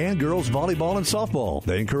golf, and girls volleyball and softball.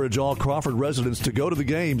 They encourage all Crawford residents to go to the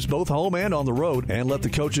games, both home and on the road, and let the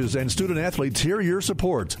coaches and student athletes hear your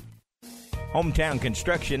support. Hometown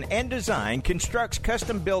Construction and Design constructs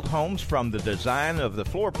custom-built homes from the design of the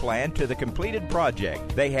floor plan to the completed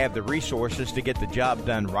project. They have the resources to get the job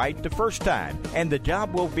done right the first time, and the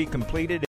job will be completed